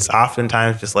case. It's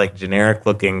oftentimes just like generic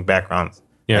looking backgrounds.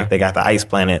 Yeah. Like they got the ice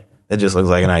planet that just looks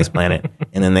like an ice planet.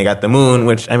 And then they got the moon,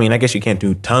 which, I mean, I guess you can't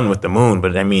do a ton with the moon,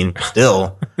 but I mean,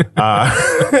 still,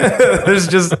 there's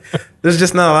just not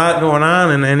a lot going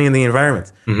on in any of the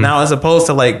environments. Now, as opposed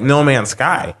to like No Man's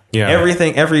Sky, despite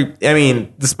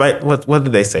what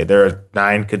did they say? There are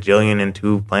 9 kajillion and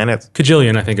 2 planets.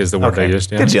 Kajillion, I think, is the word they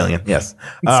used. Yeah. Kajillion, yes.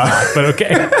 But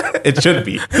okay. It should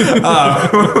be.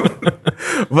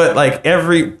 But like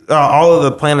all of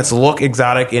the planets look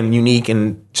exotic and unique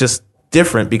and just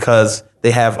different because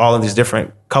they have all of these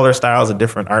different color styles and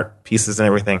different art pieces and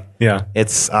everything. Yeah.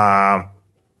 It's a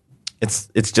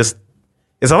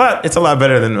lot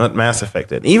better than what Mass Effect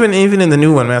did. Even in the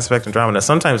new one, Mass Effect Andromeda,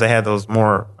 sometimes they had those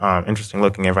more interesting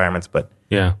looking environments, but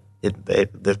Yeah. it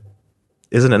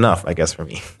isn't enough, I guess, for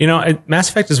me. You know, Mass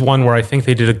Effect is one where I think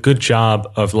they did a good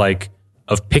job of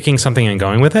picking something and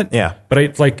going with it. Yeah.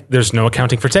 But there's no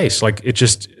accounting for taste. Like it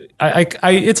just,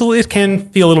 it can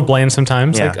feel a little bland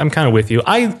sometimes. Yeah. Like I'm kind of with you.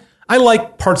 I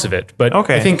like parts of it, but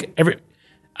Okay. I think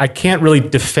I can't really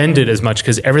defend it as much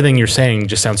because everything you're saying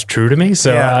just sounds true to me.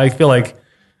 So Yeah. I feel like,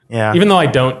 even though I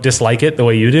don't dislike it the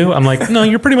way you do, I'm like, no,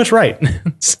 you're pretty much right.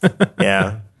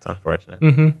 Yeah, it's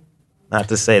unfortunate. Not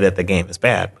to say that the game is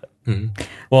bad, but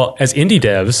Well, as indie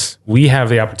devs, we have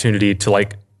the opportunity to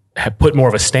put more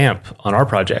of a stamp on our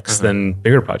projects than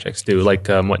bigger projects do. Like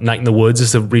what Night in the Woods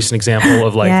is a recent example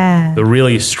of like the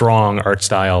really strong art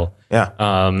style. Yeah.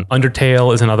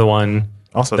 Undertale is another one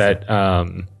also that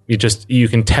you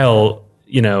can tell,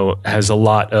 has a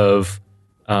lot of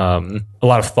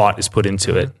thought is put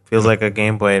into it. Feels like a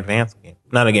Game Boy Advance game.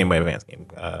 Not a Game Boy Advance game.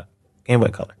 Game Boy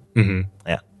Color. Mm-hmm.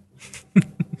 Yeah.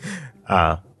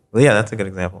 Well, yeah, that's a good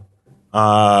example.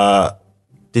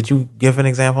 Did you give an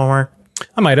example, Mark?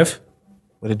 I might have.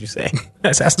 What did you say?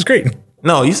 Assassin's Creed.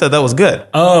 No, you said that was good.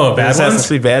 Oh, bad Assassin's ones?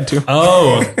 Creed bad too?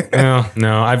 Oh,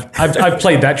 no. I've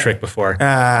played that trick before. No.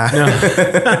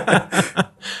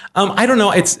 I don't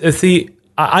know.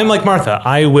 I'm like Martha.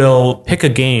 I will pick a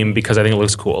game because I think it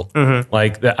looks cool. Mm-hmm.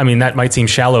 Like, that might seem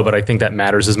shallow, but I think that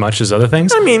matters as much as other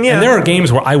things. I mean, yeah. And there are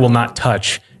games where I will not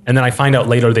touch, and then I find out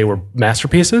later they were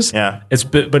masterpieces. Yeah.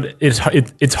 But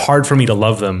it's hard for me to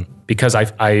love them because I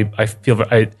feel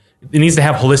it needs to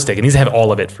have holistic. It needs to have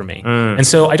all of it for me. And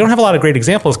so I don't have a lot of great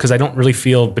examples because I don't really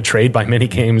feel betrayed by many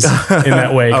games in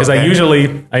that way. Because Okay. I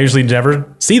usually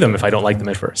never see them if I don't like them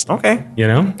at first. Okay.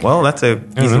 Well, that's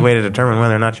an easy way to determine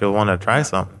whether or not you'll want to try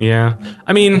something. Yeah.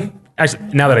 I mean,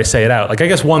 actually, now that I say it out, like I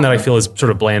guess one that I feel is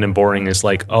sort of bland and boring is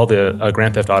like all the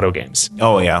Grand Theft Auto games.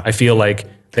 Oh, yeah. I feel like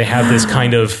they have this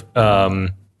kind of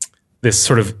this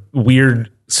sort of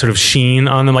weird sort of sheen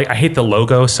on them. Like I hate the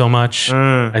logo so much.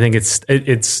 I think it's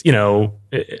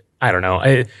I don't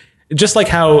know. Just like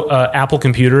how Apple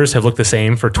computers have looked the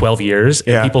same for 12 years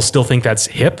and people still think that's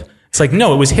hip. It's like,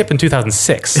 no, it was hip in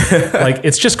 2006. Like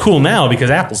it's just cool now because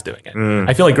Apple's doing it.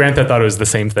 I feel like Grand Theft Auto is the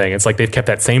same thing. It's like they've kept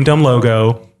that same dumb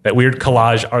logo, that weird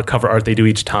collage art, cover art they do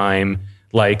each time.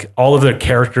 Like all of their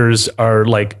characters are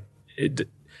like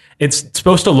it's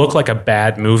supposed to look like a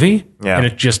bad movie, and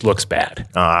it just looks bad.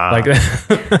 Like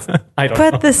I don't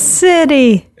know. But the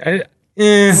city,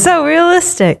 so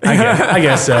realistic. I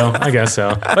guess so.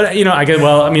 But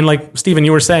like Steven,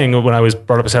 you were saying when I was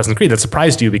brought up Assassin's Creed, that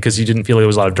surprised you because you didn't feel there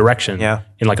was a lot of direction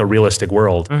in like a realistic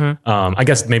world. I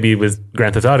guess maybe with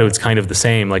Grand Theft Auto, it's kind of the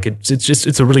same. Like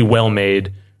it's a really well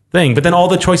made thing. But then all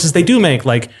the choices they do make,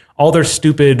 like all their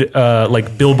stupid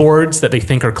like billboards that they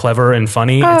think are clever and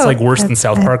funny, it's like worse than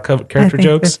South Park character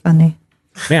jokes. Funny.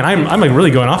 Man, I'm like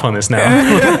really going off on this now.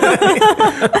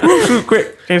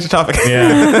 Quick, change the topic.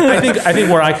 Yeah, I think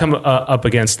where I come up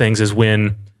against things is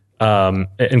when, and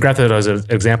Grand Theft Auto is an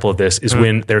example of this, is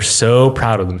when they're so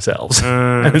proud of themselves,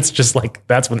 and it's just like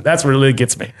that's what really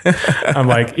gets me. I'm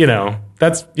like, do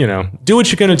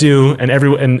what you're gonna do,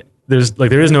 and there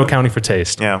is no accounting for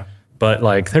taste. Yeah, but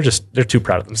like they're too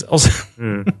proud of themselves.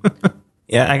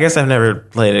 Yeah, I guess I've never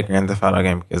played a Grand Theft Auto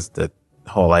game because the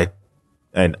whole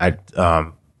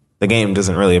the game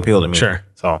doesn't really appeal to me. Sure.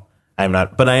 So I'm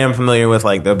not, but I am familiar with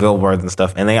like the billboards and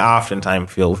stuff, and they oftentimes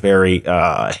feel very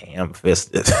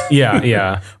ham-fisted.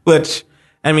 Yeah. Which,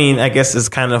 I mean, I guess is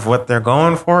kind of what they're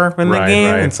going for in the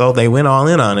game, and so they went all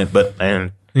in on it. But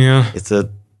it's a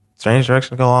strange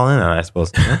direction to go all in on, I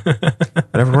suppose.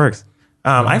 Whatever works.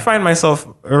 I find myself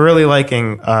really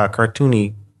liking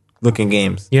cartoony looking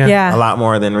games. Yeah. A lot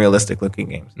more than realistic looking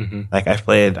games. Like I've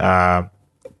played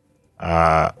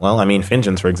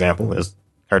Fingens, for example, is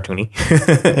cartoony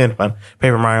and fun.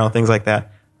 Paper Mario, things like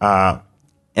that.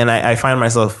 And I find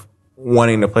myself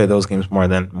wanting to play those games more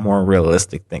than more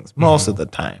realistic things most of the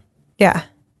time. Yeah,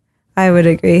 I would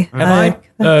agree. Have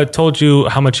I told you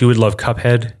how much you would love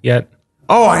Cuphead yet?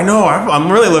 Oh, I know. I'm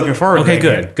really looking forward to it.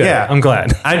 Okay, good. Yeah. I'm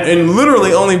glad. And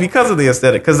literally only because of the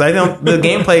aesthetic, because I don't. The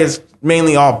gameplay is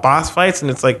mainly all boss fights, and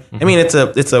it's like, I mean, it's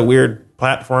a weird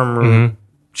platform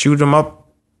shoot 'em up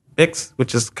fix,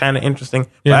 which is kind of interesting.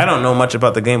 But I don't know much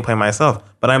about the gameplay myself.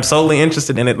 But I'm solely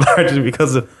interested in it largely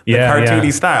because of the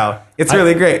cartoony style. It's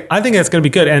really great. I think that's going to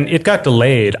be good, and it got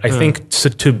delayed. I think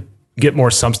to get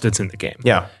more substance in the game.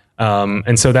 Yeah.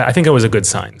 And so that I think it was a good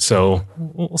sign. So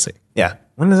we'll see. Yeah.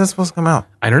 When is this supposed to come out?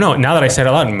 I don't know. Now that I said it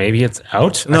out loud, maybe it's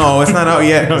out. No, it's not out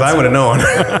yet because I would have known.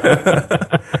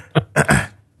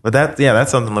 But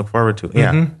that's something to look forward to.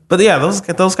 Yeah. But yeah,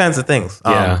 those kinds of things.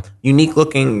 Unique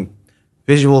looking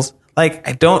visuals. Like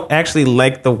I don't actually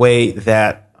like the way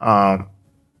that. Oh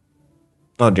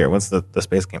dear, what's the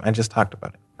space game? I just talked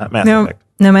about it. Not Mass Effect.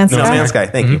 No Man's Sky. No Man's Sky.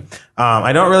 Thank you.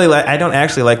 I don't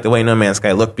actually like the way No Man's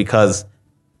Sky looked because.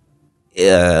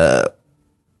 I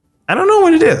don't know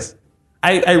what it is.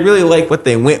 I really like what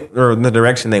they went or the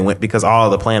direction they went because all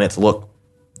of the planets look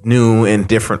new and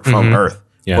different from Earth.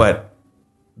 Yeah. But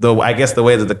I guess the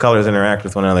way that the colors interact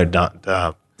with one another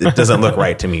it doesn't look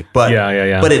right to me. But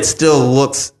but it still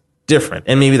looks different,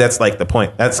 and maybe that's like the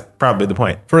point. That's probably the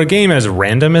point. For a game as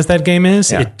random as that game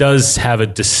is, it does have a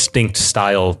distinct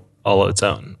style all of its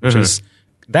own, which is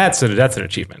that's an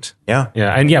achievement. Yeah.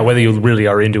 Yeah. And whether you really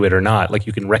are into it or not, like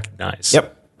you can recognize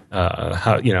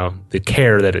how, the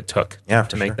care that it took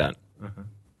to make that. Mm-hmm.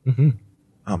 Mm-hmm.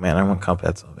 Oh man, I want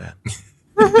Cuphead so bad.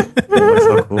 It was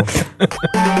so cool.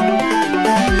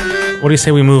 What do you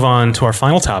say we move on to our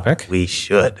final topic? We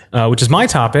should. Which is my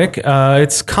topic.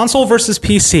 It's console versus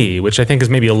PC, which I think is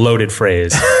maybe a loaded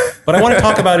phrase. But I want to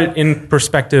talk about it in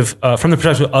perspective, from the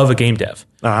perspective of a game dev.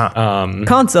 Uh-huh.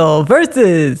 Console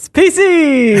versus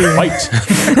PC. Fight.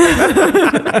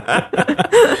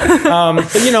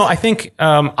 But I think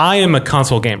I am a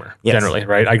console gamer generally,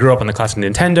 right? I grew up on the classic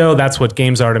Nintendo. That's what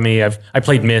games are to me. I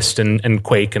played Myst and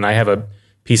Quake, and I have a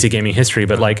PC gaming history.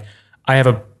 But like, I have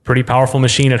a pretty powerful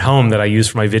machine at home that I use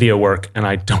for my video work, and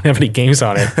I don't have any games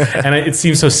on it. And it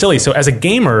seems so silly. So as a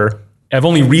gamer, I've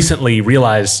only recently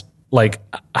realized like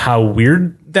how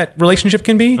weird that relationship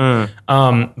can be.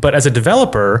 But as a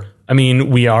developer, I mean,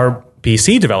 we are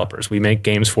PC developers. We make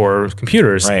games for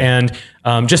computers. Right. And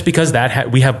just because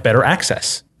that we have better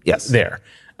access there.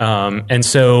 And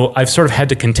so I've sort of had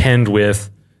to contend with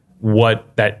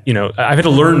what that, I've had to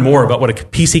learn more about what a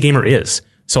PC gamer is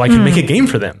so I can make a game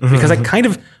for them. Because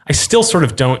I still sort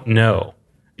of don't know,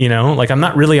 like I'm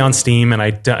not really on Steam,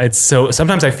 and so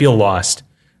sometimes I feel lost.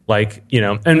 Like,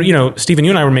 Stephen, you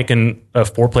and I were making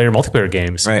 4-player multiplayer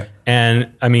games. Right.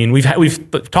 And I mean, we've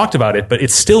talked about it, but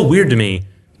it's still weird to me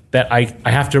that I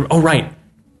have to,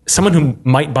 someone who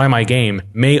might buy my game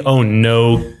may own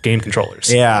no game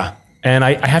controllers. Yeah. And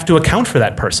I have to account for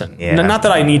that person. Yeah. Not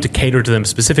that I need to cater to them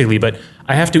specifically, but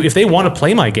I have to, if they want to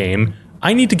play my game,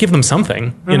 I need to give them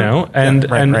something,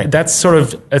 and that's sort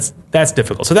of, that's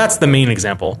difficult. So that's the main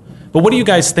example. But what do you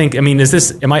guys think? I mean,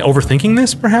 am I overthinking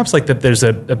this perhaps? Like that there's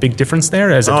a big difference there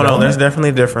as a development? No, there's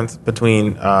definitely a difference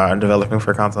between developing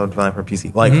for console and developing for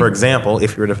PC. Like, for example,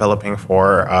 if you're developing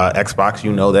for Xbox,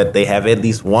 you know that they have at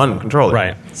least one controller.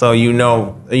 Right. So you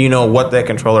know what that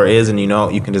controller is, and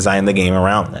you can design the game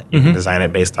around that. You can design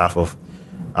it based off of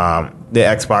the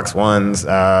Xbox One's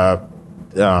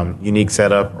unique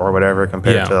setup or whatever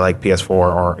compared to like PS4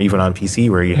 or even on PC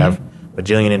where you have a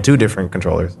bajillion and 2 different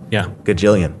controllers. Yeah.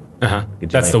 Gajillion. Uh-huh.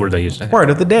 That's the word they used. Word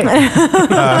of the day.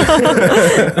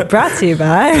 Brought to you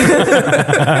by.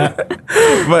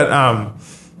 But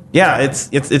it's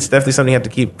definitely something you have to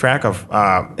keep track of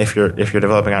if you're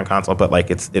developing on console. But like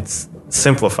it's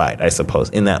simplified, I suppose,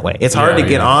 in that way. It's hard to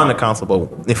get on a console,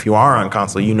 but if you are on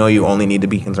console, you only need to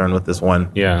be concerned with this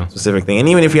one specific thing. And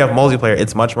even if you have multiplayer,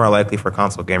 it's much more likely for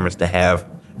console gamers to have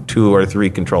 2 or 3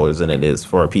 controllers than it is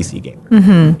for a PC gamer.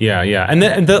 Mm-hmm. Yeah.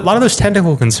 And a lot of those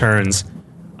technical concerns.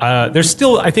 There's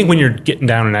still, I think, when you're getting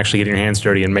down and actually getting your hands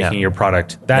dirty and making your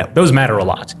product, those matter a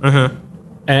lot.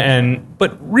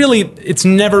 But really, it's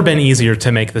never been easier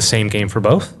to make the same game for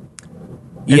both.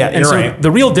 And so right. The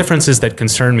real differences that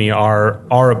concern me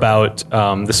are about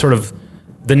the sort of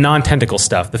the non-technical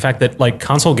stuff. The fact that like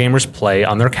console gamers play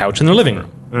on their couch in their living room.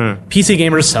 PC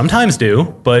gamers sometimes do,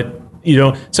 but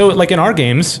so like in our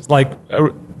games, like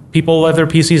people have their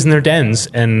PCs in their dens,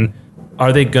 and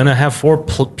are they going to have 4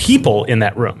 people in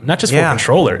that room? Not just 4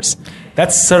 controllers.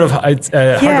 That's sort of hard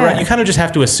to. You kind of just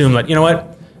have to assume that,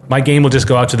 my game will just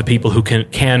go out to the people who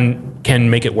can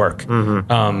make it work.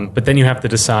 But then you have to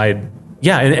decide,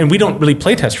 and we don't really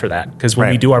play test for that, because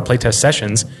when we do our playtest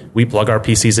sessions, we plug our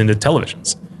PCs into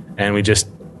televisions, and we just,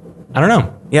 I don't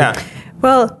know. Yeah.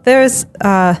 Well, there's,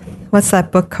 what's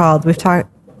that book called? We've talked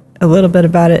a little bit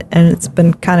about it, and it's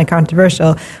been kind of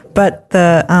controversial, but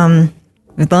the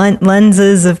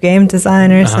lenses of game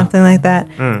design or something like that.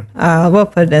 We'll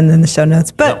put it in the show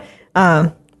notes. But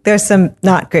there's some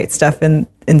not great stuff in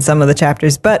some of the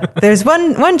chapters. But there's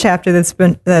one chapter that's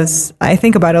I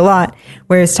think about a lot,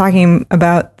 where it's talking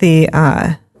about the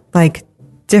like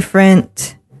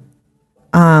different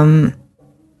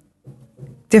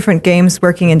games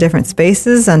working in different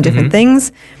spaces on different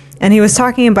things. And he was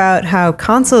talking about how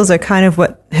consoles are kind of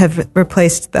what have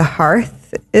replaced the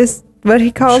hearth, is what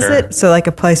he calls it. So like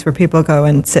a place where people go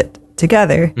and sit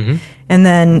together. And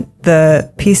then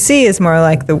the PC is more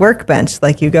like the workbench.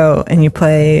 Like you go and you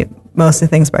play most of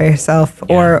the things by yourself,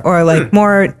 or like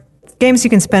more games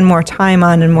you can spend more time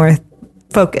on and more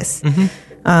focus.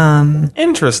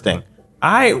 Interesting.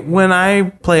 When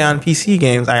I play on PC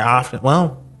games, I often,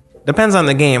 depends on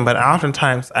the game, but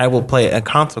oftentimes I will play a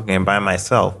console game by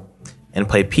myself and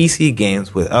play PC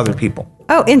games with other people.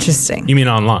 Oh, interesting. You mean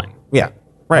online? Yeah.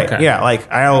 Right. Okay. Yeah. Like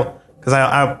because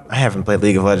I haven't played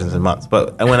League of Legends in months,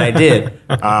 but when I did,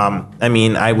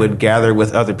 I would gather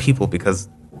with other people, because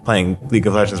playing League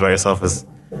of Legends by yourself is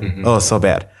so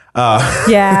bad.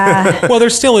 Well, there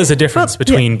still is a difference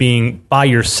between being by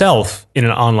yourself in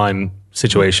an online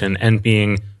situation and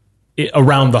being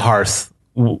around the hearth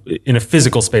in a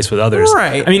physical space with others.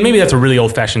 Right. I mean, maybe that's a really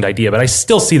old-fashioned idea, but I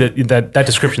still see that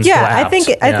description still apt.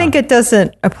 I think it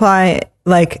doesn't apply,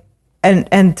 like,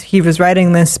 and he was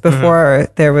writing this before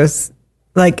there was,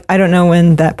 like, I don't know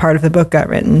when that part of the book got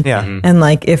written. Yeah. And,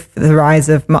 like, if the rise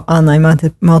of online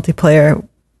multiplayer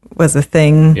was a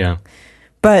thing. Yeah.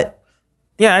 But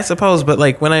yeah, I suppose. But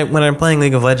like when I'm playing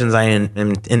League of Legends, I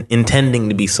am intending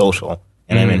to be social,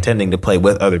 and I'm intending to play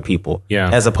with other people. Yeah.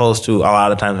 As opposed to a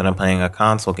lot of times when I'm playing a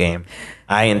console game,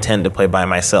 I intend to play by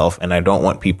myself, and I don't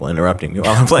want people interrupting me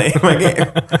while I'm playing my game.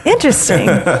 interesting.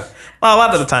 Well, a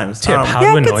lot of the times. Tip: how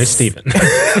to annoy Steven.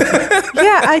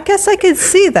 Yeah, I guess I could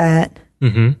see that.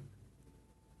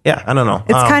 Yeah, I don't know.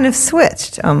 It's kind of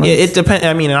switched almost. Yeah, it depends.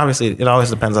 I mean, obviously, it always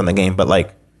depends on the game, but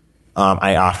like,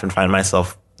 I often find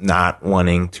myself not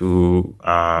wanting to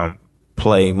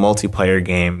play multiplayer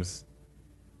games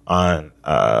on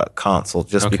console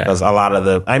just because a lot of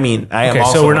the. I mean, I am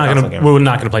also. So we're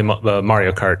not gonna play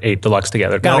Mario Kart 8 Deluxe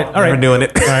together. Got it. All right, we're doing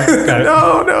it. All right, got it.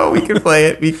 No, we can play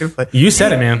it. We can play. You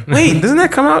said it, man. Wait, doesn't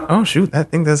that come out? Oh shoot,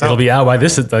 that thing does. It'll be out by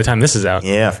the time this is out.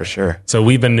 Yeah, for sure. So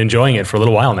we've been enjoying it for a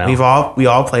little while now. We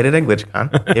all played it at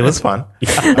GlitchCon. It was fun.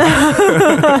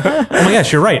 Oh my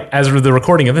gosh, you're right. As of the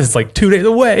recording of this, it's like 2 days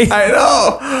away. I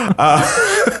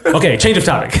know. Okay, change of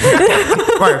topic.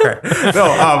 Mario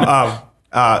Kart.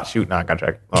 No, shoot, not got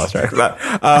track. Lost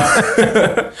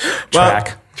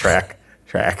track.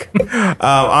 Track.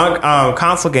 On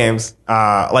console games,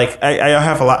 like I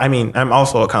have a lot. I mean, I'm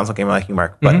also a console gamer like you,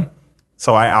 Mark, but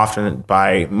so I often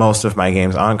buy most of my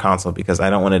games on console because I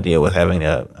don't want to deal with having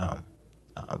to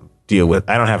deal with.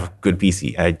 I don't have a good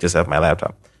PC. I just have my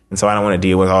laptop, and so I don't want to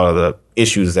deal with all of the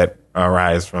issues that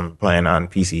arise from playing on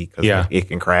PC because it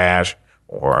can crash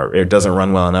or it doesn't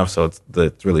run well enough, so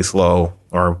it's really slow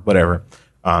or whatever.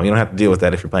 You don't have to deal with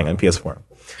that if you're playing on PS4,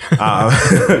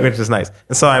 which is nice.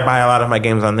 And so I buy a lot of my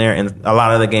games on there, and a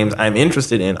lot of the games I'm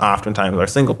interested in oftentimes are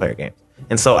single-player games.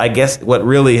 And so I guess what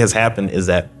really has happened is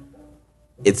that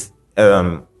it's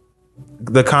the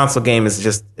console game is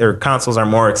just, or consoles are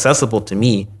more accessible to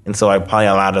me, and so I play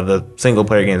a lot of the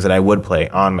single-player games that I would play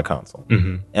on the console.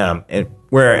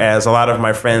 Whereas a lot of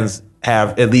my friends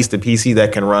have at least a PC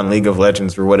that can run League of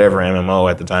Legends or whatever MMO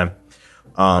at the time.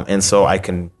 And so I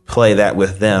can play that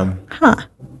with them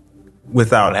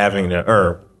without having to,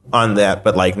 or on that,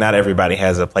 but like not everybody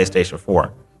has a PlayStation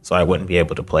 4. So I wouldn't be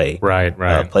able to play a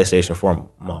PlayStation 4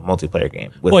 multiplayer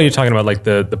game. Well, you're talking about like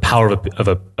the power of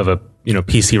a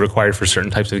PC required for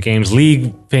certain types of games.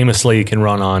 League famously can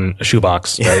run on a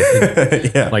shoebox,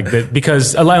 right? Yeah.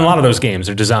 Because a lot of those games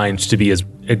are designed to be as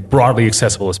broadly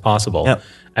accessible as possible. Yep.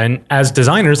 And as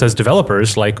designers, as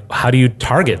developers, like how do you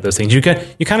target those things? You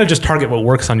kind of just target what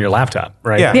works on your laptop,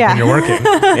 right? Yeah. When you're working.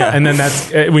 And then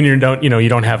that's when you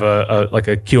don't have a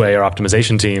QA or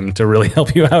optimization team to really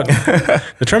help you out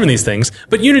determine these things.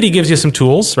 But Unity gives you some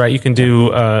tools, right? You can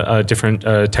do different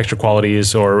texture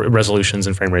qualities or resolutions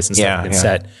and frame rates and stuff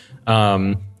set.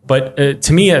 But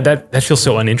to me, that feels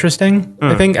so uninteresting.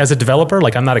 I think as a developer,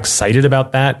 like I'm not excited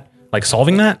about that. Like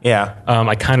solving that,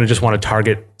 I kind of just want to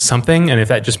target something, and if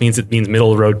that just means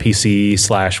middle of the road PC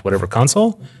 / whatever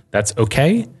console, that's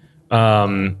okay.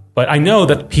 But I know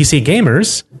that PC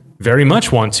gamers very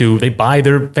much want to. They buy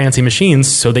their fancy machines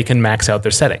so they can max out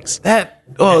their settings. And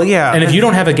if you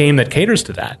don't have a game that caters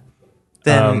to that,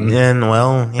 then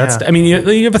that's. I mean,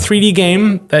 you have a 3D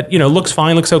game that looks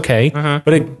fine, looks okay,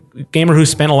 but a gamer who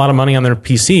spent a lot of money on their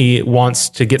PC wants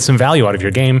to get some value out of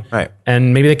your game, right?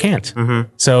 And maybe they can't.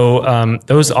 So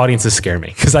those audiences scare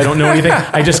me because I don't know anything.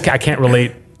 I can't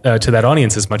relate to that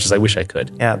audience as much as I wish I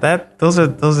could. Yeah, that's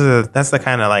the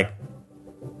kind of like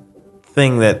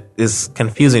thing that is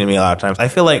confusing to me a lot of times. I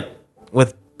feel like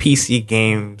with PC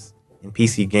games and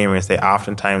PC gamers, they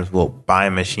oftentimes will buy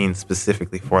machines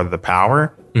specifically for the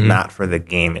power, not for the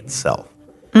game itself.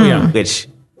 Which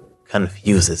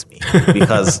confuses me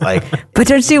because like. But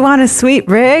don't you want a sweet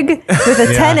rig with a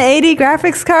 1080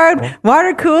 graphics card,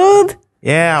 water cooled?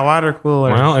 Yeah, water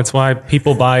cooler. Well, it's why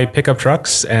people buy pickup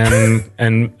trucks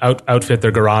and outfit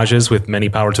their garages with many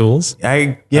power tools.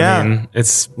 I mean,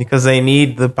 it's because they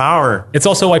need the power. It's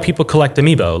also why people collect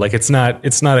Amiibo. Like it's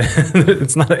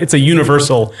a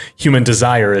universal human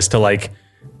desire is to like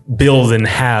build and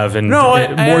have and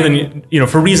more than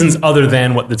for reasons other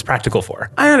than what it's practical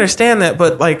for. I understand that,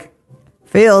 but like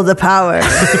feel the power.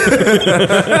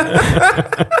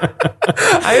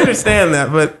 I understand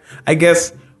that, but I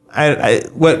guess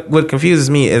what confuses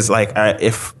me is like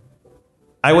if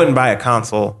I wouldn't buy a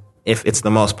console if it's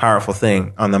the most powerful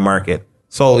thing on the market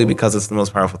solely because it's the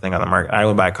most powerful thing on the market. I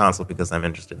would buy a console because I'm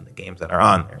interested in the games that are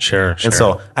on there. Sure. And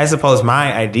so I suppose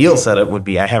my ideal setup would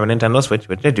be I have a Nintendo Switch,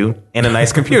 which I do, and a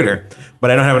nice computer.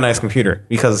 But I don't have a nice computer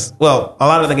because, well, a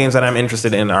lot of the games that I'm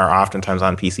interested in are oftentimes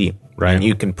on PC. Right. And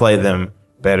you can play them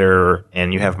better,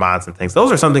 and you have mods and things.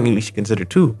 Those are something you should consider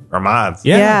too, or mods.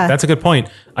 Yeah, that's a good point.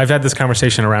 I've had this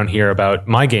conversation around here about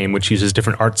my game, which uses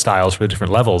different art styles for the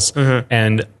different levels.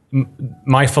 And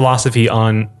my philosophy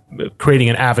on creating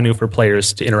an avenue for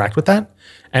players to interact with that.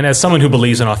 And as someone who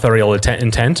believes in authorial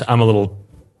intent, I'm a little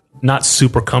not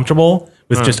super comfortable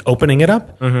with just opening it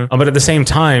up. But at the same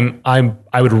time,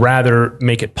 I would rather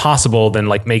make it possible than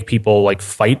like make people like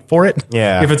fight for it.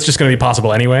 Yeah. If it's just going to be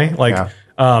possible anyway. Like,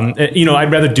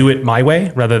 I'd rather do it my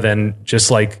way rather than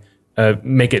just like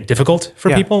make it difficult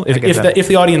for people. If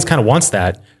the audience kind of wants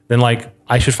that, then like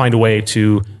I should find a way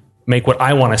to make what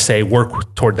I want to say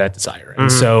work toward that desire. And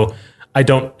so I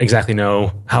don't exactly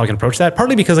know how I can approach that.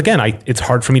 Partly because again, it's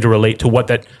hard for me to relate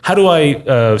to how do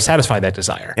I satisfy that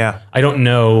desire? Yeah. I don't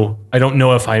know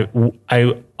if I'll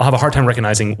have a hard time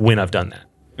recognizing when I've done that.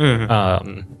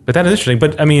 But that is interesting.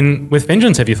 But I mean, with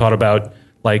Vengeance, have you thought about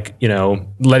like,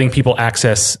 letting people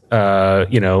access, like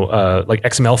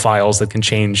XML files that can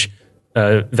change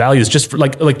values just for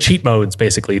like cheat modes,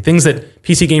 basically things that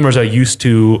PC gamers are used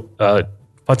to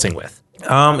futzing with?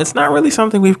 It's not really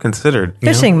something we've considered.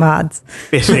 Fishing mods.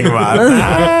 Fishing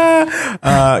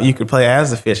mods. You could play as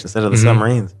the fish instead of the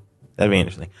submarines. That'd be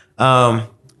interesting.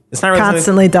 It's not really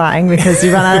constantly dying because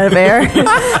you run out of air.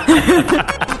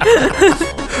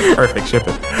 Perfect. Ship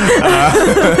it.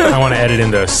 I want to edit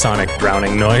in the sonic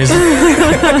drowning noise.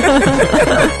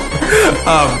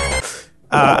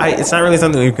 It's not really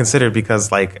something we've considered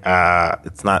because, like,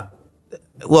 it's not.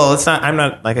 Well, it's not. I'm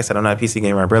not. Like I said, I'm not a PC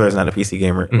gamer. My brother's not a PC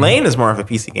gamer. Lane is more of a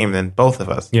PC gamer than both of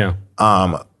us. Yeah.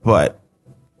 But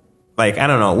like, I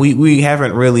don't know. We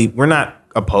haven't really. We're not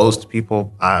opposed to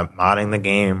people modding the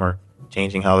game or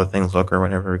changing how the things look or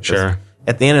whatever. Sure.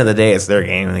 At the end of the day, it's their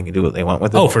game and they can do what they want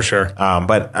with it. Oh, for sure.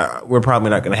 But we're probably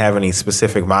not going to have any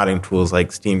specific modding tools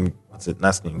like Steam. What's it?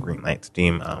 Not Steam Greenlight.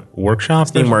 Steam Workshop.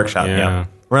 Steam Workshop. Yeah.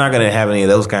 We're not going to have any of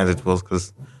those kinds of tools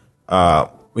because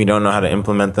we don't know how to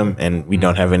implement them, and we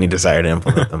don't have any desire to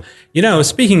implement them.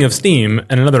 Speaking of Steam,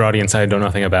 and another audience I know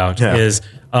nothing about is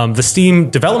the Steam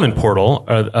development portal,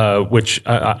 which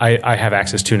I have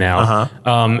access to now,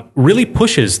 really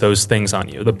pushes those things on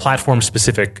you. The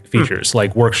platform-specific features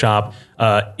like Workshop,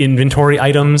 inventory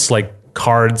items like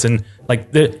cards, and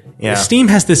like Steam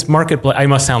has this marketplace. I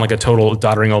must sound like a total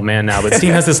doddering old man now, but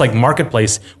Steam has this like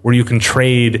marketplace where you can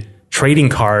trade trading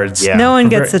cards. Yeah. No one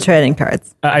gets the trading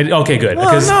cards. Okay, good.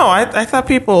 Well, no, I thought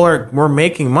people were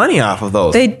making money off of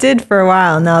those. They did for a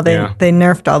while. Now they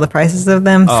nerfed all the prices of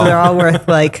them, so they're all worth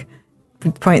like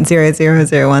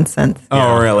 0.0001 cents.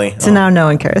 Oh, really? So now no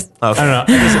one cares. Okay. I don't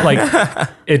know.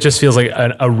 It just feels like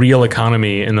a real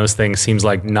economy in those things seems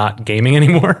like not gaming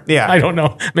anymore. Yeah. I don't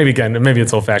know. Maybe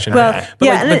it's old fashioned. Well,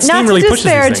 but Steam really pushes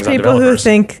these things on people who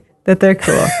think that they're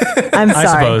cool. I'm sorry.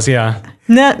 I suppose, yeah.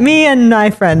 Not me and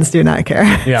my friends do not care.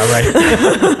 Yeah, right.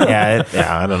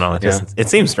 I don't know. It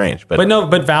seems strange,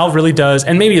 but Valve really does,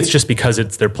 and maybe it's just because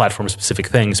it's their platform specific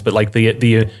things. But like the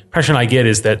impression I get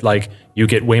is that like you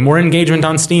get way more engagement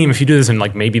on Steam if you do this, and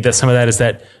like maybe that some of that is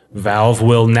that Valve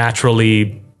will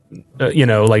naturally,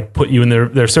 like put you in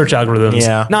their search algorithms.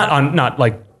 Yeah. Not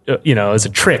as a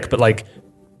trick, but like.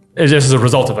 It's just as a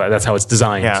result of that. That's how it's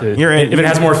designed. Yeah. If it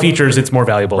has more features, it's more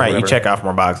valuable. Right, you check off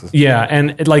more boxes. Yeah,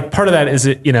 and part of that is,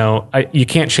 you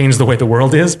can't change the way the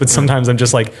world is, but sometimes I'm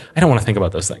just like, I don't want to think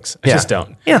about those things. I just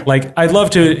don't. Yeah. Like, I'd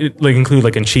love to include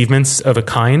like achievements of a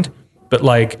kind, but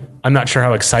like, I'm not sure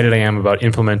how excited I am about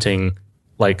implementing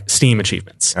like Steam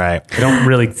achievements. Right. I don't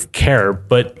really care,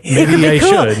 but maybe I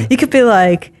should. You could be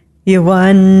like, you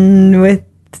won with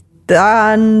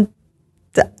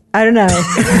I don't know.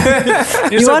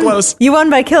 You're so close. You won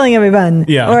by killing everyone.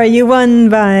 Yeah. Or you won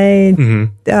by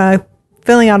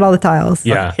filling out all the tiles.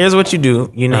 Yeah. Here's what you do.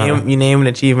 You name an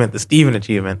achievement, the Steven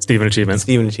achievement. Steven achievement.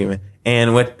 Steven achievement.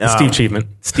 And what Steve achievement.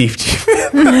 Steve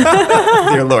achievement.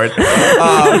 Dear Lord.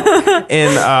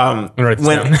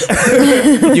 When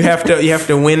you have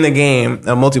to win the game,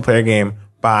 a multiplayer game,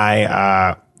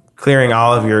 by clearing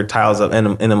all of your tiles up in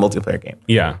a multiplayer game.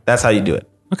 Yeah. That's how you do it.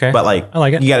 Okay. But like I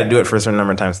like it. You got to do it for a certain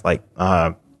number of times, like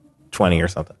 20 or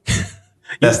something.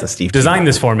 That's the Steve. Design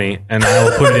this for me, and I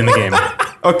will put it in the game.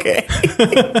 Okay.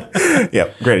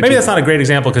 Yep. Great. Maybe that's not a great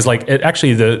example because, like,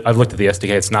 I've looked at the SDK.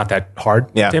 It's not that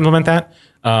hard to implement that.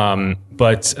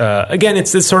 But again,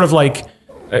 it's this sort of like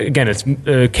again, it's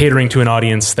catering to an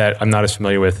audience that I'm not as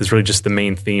familiar with. Is really just the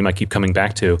main theme I keep coming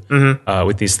back to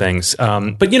with these things.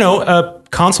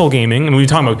 But console gaming, and we're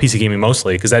talking about PC gaming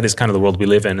mostly because that is kind of the world we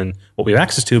live in and what we have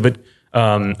access to. But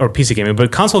or PC gaming,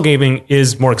 but console gaming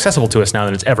is more accessible to us now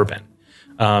than it's ever been.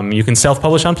 You can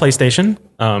self-publish on PlayStation.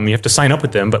 You have to sign up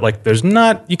with them, but like, there's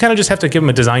not. You kind of just have to give them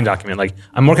a design document. Like,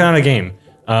 I'm working on a game.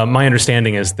 My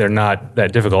understanding is they're not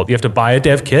that difficult. You have to buy a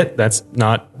dev kit. That's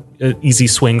not an easy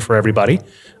swing for everybody.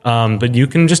 But you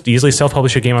can just easily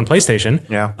self-publish a game on PlayStation.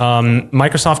 Yeah.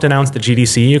 Microsoft announced the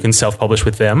GDC. You can self-publish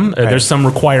with them. Right. There's some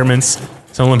requirements,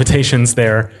 some limitations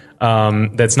there.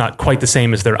 That's not quite the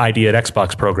same as their Idea at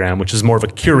Xbox program, which is more of a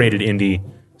curated indie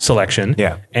selection.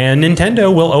 Yeah. And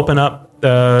Nintendo will open up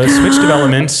the Switch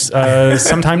development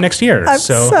sometime next year. I'm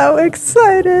so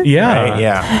excited. Yeah. Right,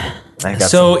 yeah.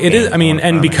 So it is. I mean,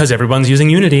 and because everyone's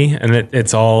using Unity, and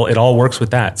it all works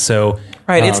with that. So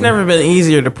right, it's never been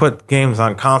easier to put games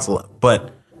on console,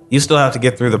 but you still have to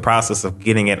get through the process of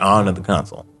getting it onto the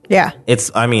console. Yeah,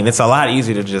 it's a lot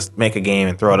easier to just make a game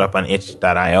and throw it up on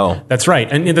itch.io. That's right,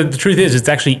 and the truth is, it's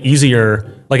actually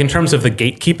easier. Like in terms of the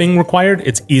gatekeeping required,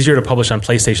 it's easier to publish on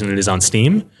PlayStation than it is on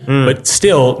Steam. But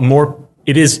still,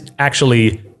 it is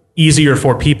actually easier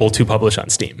for people to publish on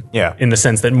Steam. Yeah. In the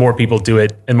sense that more people do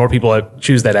it and more people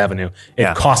choose that avenue.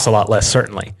 It costs a lot less,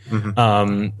 certainly.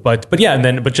 But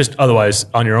just otherwise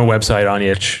on your own website, on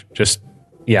itch,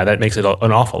 that makes it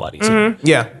an awful lot easier.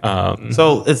 Yeah.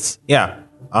 So it's,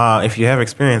 if you have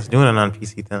experience doing it on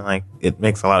PC, then like it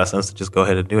makes a lot of sense to just go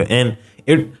ahead and do it. And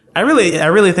I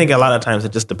really think a lot of times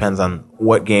it just depends on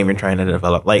what game you're trying to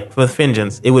develop. Like with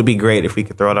Vengeance, it would be great if we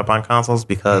could throw it up on consoles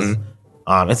because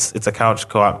it's a couch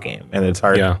co-op game and it's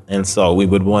hard. Yeah. And so we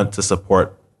would want to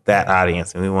support that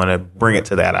audience and we want to bring it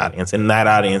to that audience. And that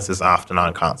audience is often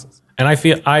on consoles. And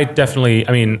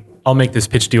I'll make this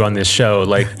pitch to you on this show.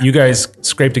 Like, you guys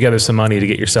scrape together some money to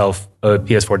get yourself a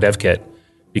PS4 dev kit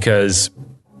because,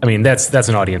 I mean, that's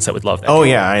an audience that would love that. Oh,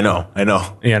 yeah, I know.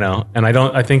 You know, and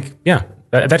I think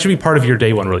that should be part of your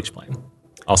day one release plan,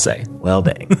 I'll say. Well,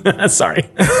 dang. Sorry.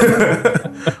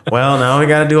 Well, now we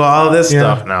got to do all of this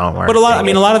stuff now, Mark. But a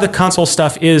lot of the console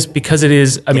stuff is because it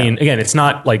is, again, it's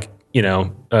not like,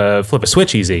 flip a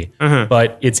switch easy,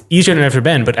 but it's easier than it's ever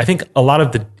been. But I think a lot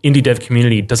of the indie dev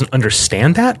community doesn't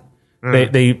understand that.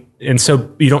 And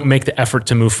so you don't make the effort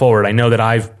to move forward. I know that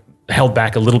I've held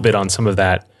back a little bit on some of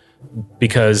that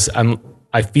because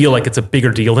I feel like it's a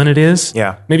bigger deal than it is.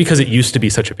 Yeah. Maybe because it used to be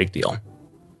such a big deal.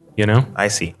 I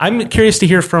see. I'm curious to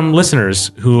hear from listeners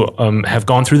who have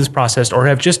gone through this process or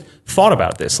have just thought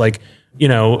about this. Like,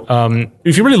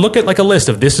 if you really look at like a list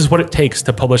of this is what it takes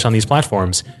to publish on these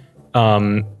platforms,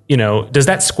 does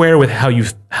that square with how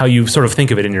you sort of think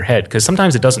of it in your head? Because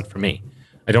sometimes it doesn't for me.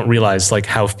 I don't realize like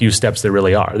how few steps there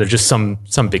really are. There's just some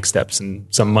big steps and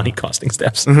some money costing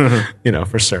steps,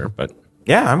 for sure. But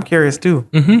yeah, I'm curious too.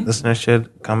 Listeners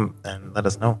should come and let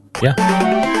us know. Yeah.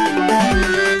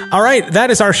 All right, that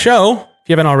is our show. If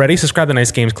you haven't already, subscribe to Nice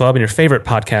Games Club in your favorite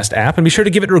podcast app and be sure to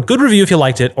give it a good review if you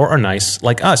liked it or are nice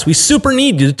like us. We super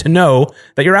need you to know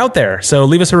that you're out there. So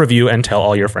leave us a review and tell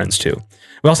all your friends too.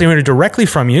 We also hear directly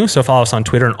from you, so follow us on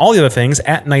Twitter and all the other things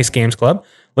at Nice Games Club.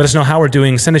 Let us know how we're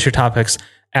doing. Send us your topics.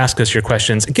 Ask us your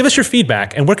questions. And give us your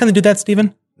feedback. And where can they do that,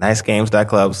 Stephen?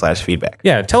 nicegames.club/feedback.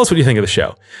 Yeah, tell us what you think of the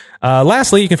show.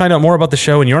 Lastly, you can find out more about the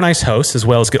show and your nice hosts, as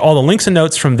well as get all the links and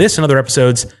notes from this and other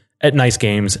episodes at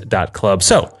nicegames.club.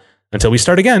 So, until we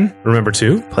start again, remember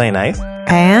to play nice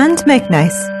and make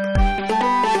nice.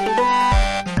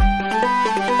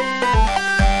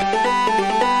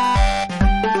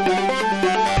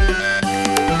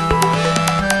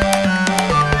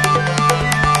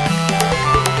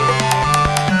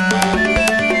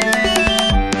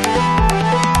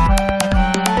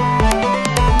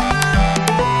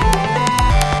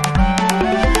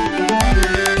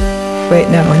 Wait,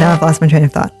 no, now I've lost my train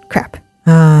of thought. Crap.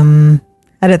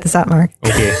 Edit this out, Mark.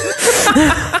 Okay.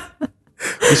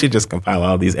 We should just compile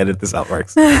all these edit this out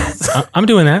marks. I'm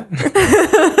doing that.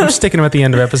 I'm sticking them at the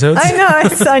end of episodes. I know.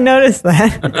 I noticed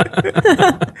that.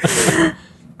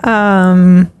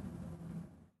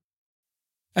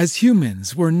 As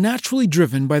humans, we're naturally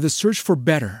driven by the search for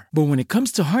better. But when it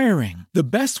comes to hiring, the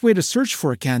best way to search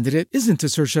for a candidate isn't to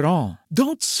search at all.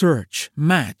 Don't search,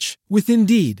 match with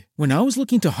Indeed. When I was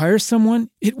looking to hire someone,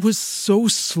 it was so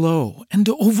slow and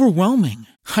overwhelming.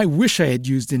 I wish I had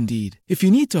used Indeed. If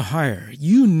you need to hire,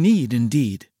 you need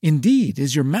Indeed. Indeed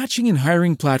is your matching and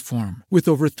hiring platform with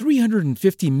over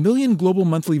 350 million global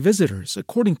monthly visitors,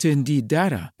 according to Indeed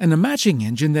data, and a matching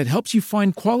engine that helps you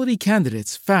find quality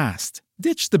candidates fast.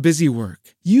 Ditch the busy work.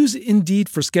 Use Indeed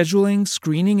for scheduling,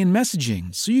 screening, and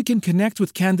messaging so you can connect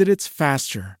with candidates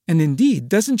faster. And Indeed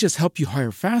doesn't just help you hire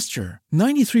faster.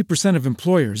 93% of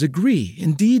employers agree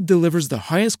Indeed delivers the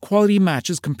highest quality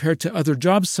matches compared to other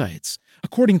job sites,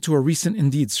 according to a recent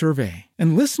Indeed survey.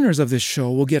 And listeners of this show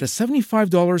will get a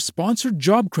 $75 sponsored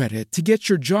job credit to get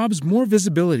your jobs more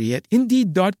visibility at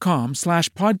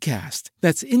Indeed.com/podcast.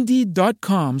 That's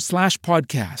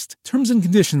Indeed.com/podcast. Terms and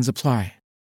conditions apply.